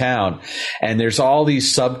hometown, and there's all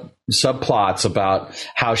these subplots about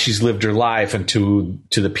how she's lived her life, and to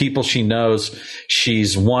the people she knows,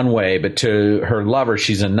 she's one way, but to her lover,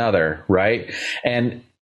 she's another, right? And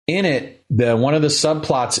in it, one of the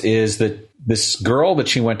subplots is that this girl that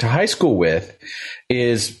she went to high school with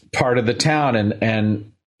is part of the town,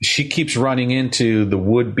 and she keeps running into the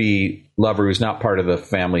would-be lover who's not part of the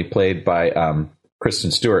family, played by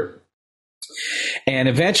Kristen Stewart. And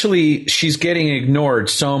eventually she's getting ignored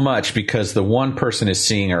so much because the one person is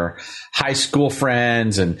seeing her high school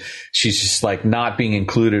friends, and she's just like not being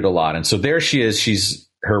included a lot. And so there she is.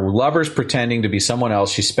 Her lover's pretending to be someone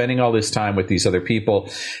else. She's spending all this time with these other people.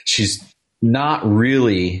 She's not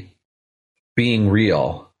really being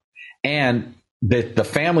real. And the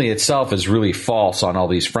family itself is really false on all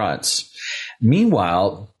these fronts.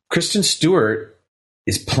 Meanwhile, Kristen Stewart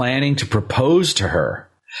is planning to propose to her.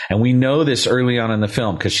 And we know this early on in the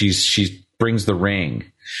film because she brings the ring.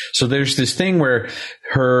 So there's this thing where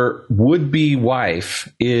her would-be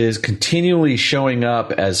wife is continually showing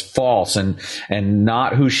up as false and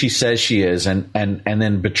not who she says she is, and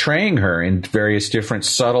then betraying her in various different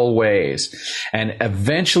subtle ways. And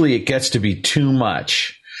eventually it gets to be too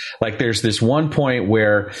much. Like there's this one point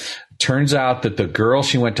where turns out that the girl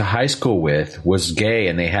she went to high school with was gay,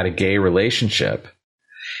 and they had a gay relationship.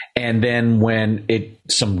 And then when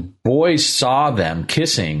some boys saw them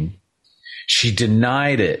kissing, she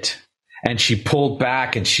denied it, and she pulled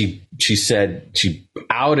back, and she said she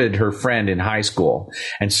outed her friend in high school.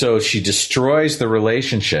 And so she destroys the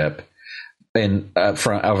relationship of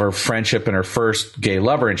her friendship and her first gay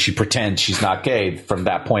lover, and she pretends she's not gay from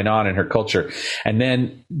that point on in her culture. And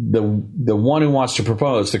then the one who wants to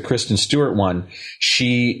propose, the Kristen Stewart one,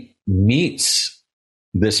 she meets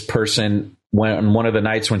this person one of the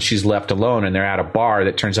nights when she's left alone, and they're at a bar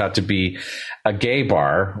that turns out to be a gay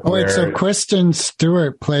bar. Oh, wait, so Kristen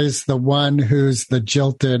Stewart plays the one who's the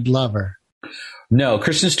jilted lover? No,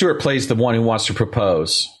 Kristen Stewart plays the one who wants to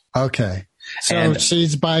propose. Okay. So and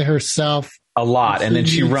she's by herself a lot, and then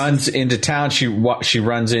she runs into town. She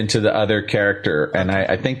runs into the other character, and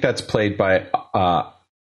I think that's played by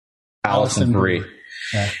Alison Brie.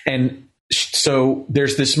 Yeah. And so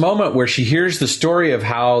there's this moment where she hears the story of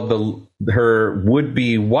how her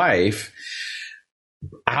would-be wife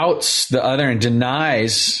outs the other and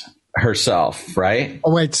denies herself, right?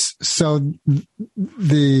 Oh, wait. So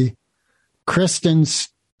the Kristen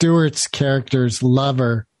Stewart's character's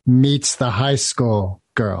lover meets the high school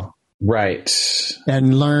girl. Right.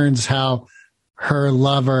 And learns how her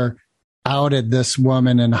lover outed this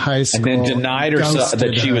woman in high school. And then denied herself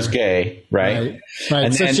that she was gay, right? Right.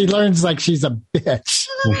 And so she learns like she's a bitch.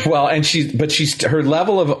 Well, and her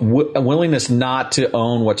level of willingness not to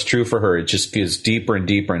own what's true for her, it just gets deeper and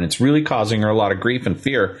deeper, and it's really causing her a lot of grief and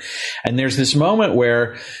fear. And there's this moment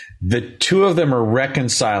where the two of them are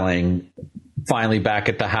reconciling finally back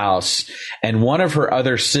at the house, and one of her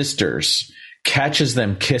other sisters catches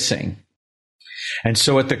them kissing. And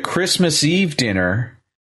so at the Christmas Eve dinner,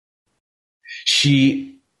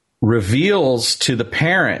 she reveals to the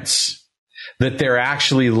parents that they're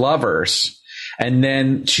actually lovers. And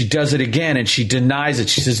then she does it again and she denies it.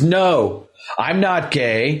 She says, no, I'm not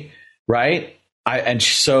gay, right?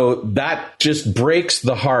 So that just breaks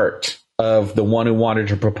the heart of the one who wanted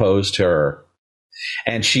to propose to her.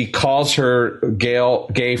 And she calls her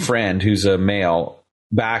gay friend, who's a male,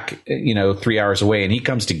 back, 3 hours away, and he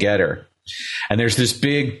comes to get her. And there's this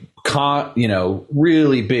big,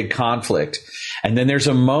 really big conflict. And then there's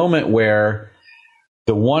a moment where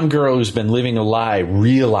the one girl who's been living a lie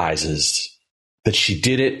realizes that she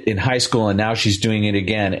did it in high school and now she's doing it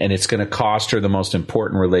again. And it's going to cost her the most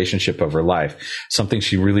important relationship of her life, something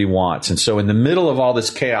she really wants. And so in the middle of all this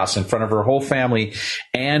chaos in front of her whole family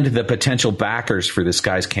and the potential backers for this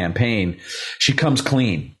guy's campaign, she comes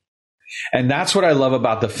clean. And that's what I love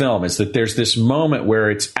about the film, is that there's this moment where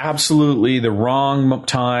it's absolutely the wrong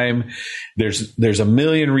time. There's a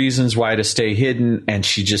million reasons why to stay hidden. And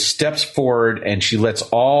she just steps forward and she lets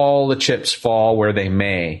all the chips fall where they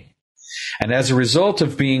may. And as a result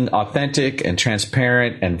of being authentic and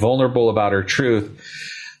transparent and vulnerable about her truth,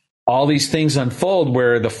 all these things unfold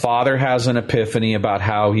where the father has an epiphany about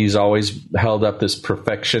how he's always held up this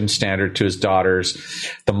perfection standard to his daughters.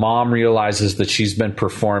 The mom realizes that she's been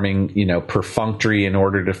performing, perfunctory in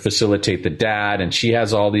order to facilitate the dad. And she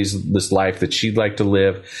has all this life that she'd like to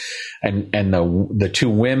live. And the two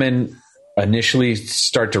women initially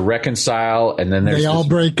start to reconcile, and then they all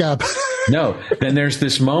break up. No, then there's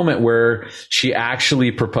this moment where she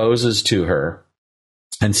actually proposes to her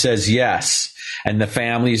and says yes, and the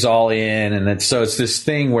family's all in. And so it's this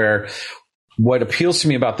thing where what appeals to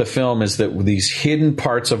me about the film is that these hidden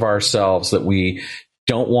parts of ourselves that we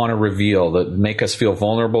don't want to reveal, that make us feel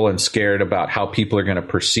vulnerable and scared about how people are going to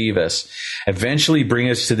perceive us, eventually bring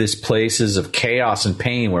us to these places of chaos and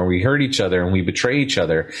pain where we hurt each other and we betray each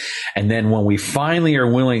other. And then when we finally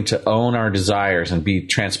are willing to own our desires and be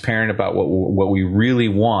transparent about what we really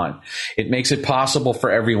want, it makes it possible for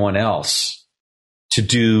everyone else to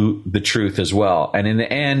do the truth as well. And in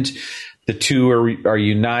the end, the two are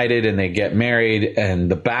united and they get married, and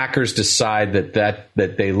the backers decide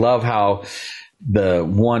that they love how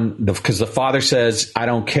because the father says, I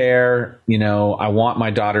don't care, I want my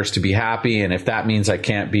daughters to be happy. And if that means I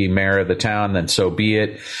can't be mayor of the town, then so be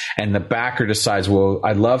it. And the backer decides, well,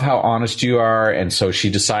 I love how honest you are. And so she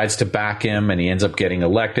decides to back him, and he ends up getting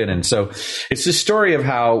elected. And so it's the story of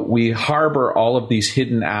how we harbor all of these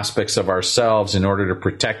hidden aspects of ourselves in order to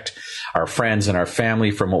protect our friends and our family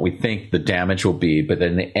from what we think the damage will be. But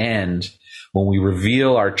in the end, when we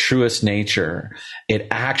reveal our truest nature, it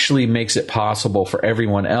actually makes it possible for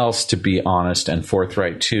everyone else to be honest and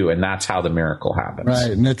forthright too. And that's how the miracle happens.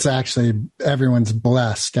 Right. And it's actually, everyone's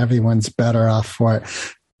blessed. Everyone's better off for it.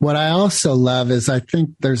 What I also love is I think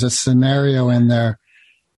there's a scenario in there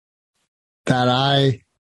that I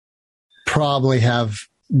probably have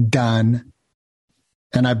done,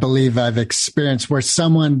 and I believe I've experienced, where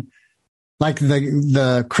someone like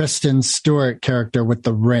the Kristen Stewart character with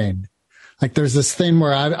the ring. Like there's this thing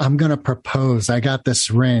where I'm going to propose. I got this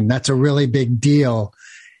ring. That's a really big deal.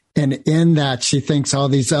 And in that, she thinks all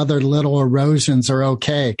these other little erosions are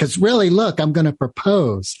okay. Because really, look, I'm going to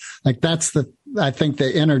propose. Like that's I think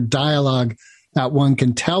the inner dialogue that one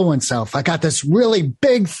can tell oneself. I got this really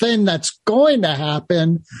big thing that's going to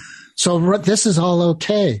happen. So this is all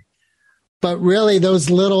okay. But really, those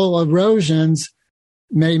little erosions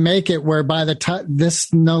may make it where by the time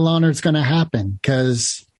this no longer is going to happen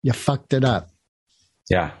because you fucked it up.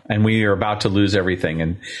 Yeah. And we are about to lose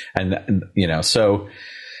everything. And so,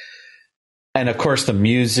 and of course the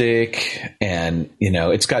music, and,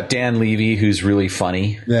 it's got Dan Levy, who's really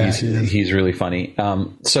funny. Yeah, he's really funny.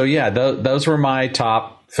 So yeah, those were my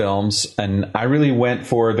top films. And I really went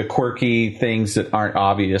for the quirky things that aren't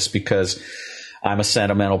obvious because I'm a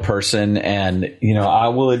sentimental person. And, I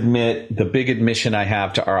will admit, the big admission I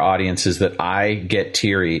have to our audience is that I get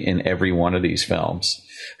teary in every one of these films,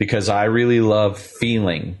 because I really love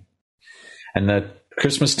feeling. And the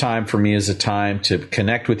Christmas time for me is a time to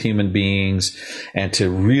connect with human beings and to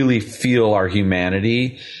really feel our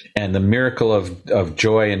humanity and the miracle of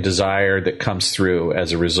joy and desire that comes through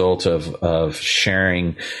as a result of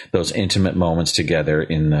sharing those intimate moments together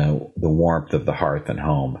in the warmth of the hearth and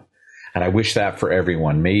home. And I wish that for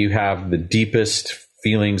everyone. May you have the deepest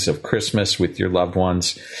feelings of Christmas with your loved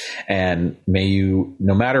ones. And may you,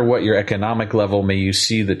 no matter what your economic level, may you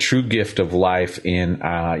see the true gift of life in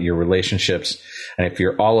your relationships. And if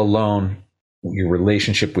you're all alone, your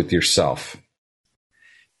relationship with yourself.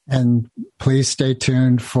 And please stay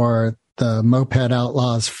tuned for the Moped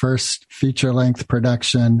Outlaws' first feature-length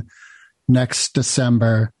production next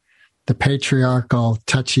December, the patriarchal,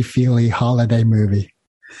 touchy-feely holiday movie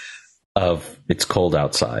of It's Cold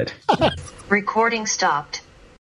Outside. Recording stopped.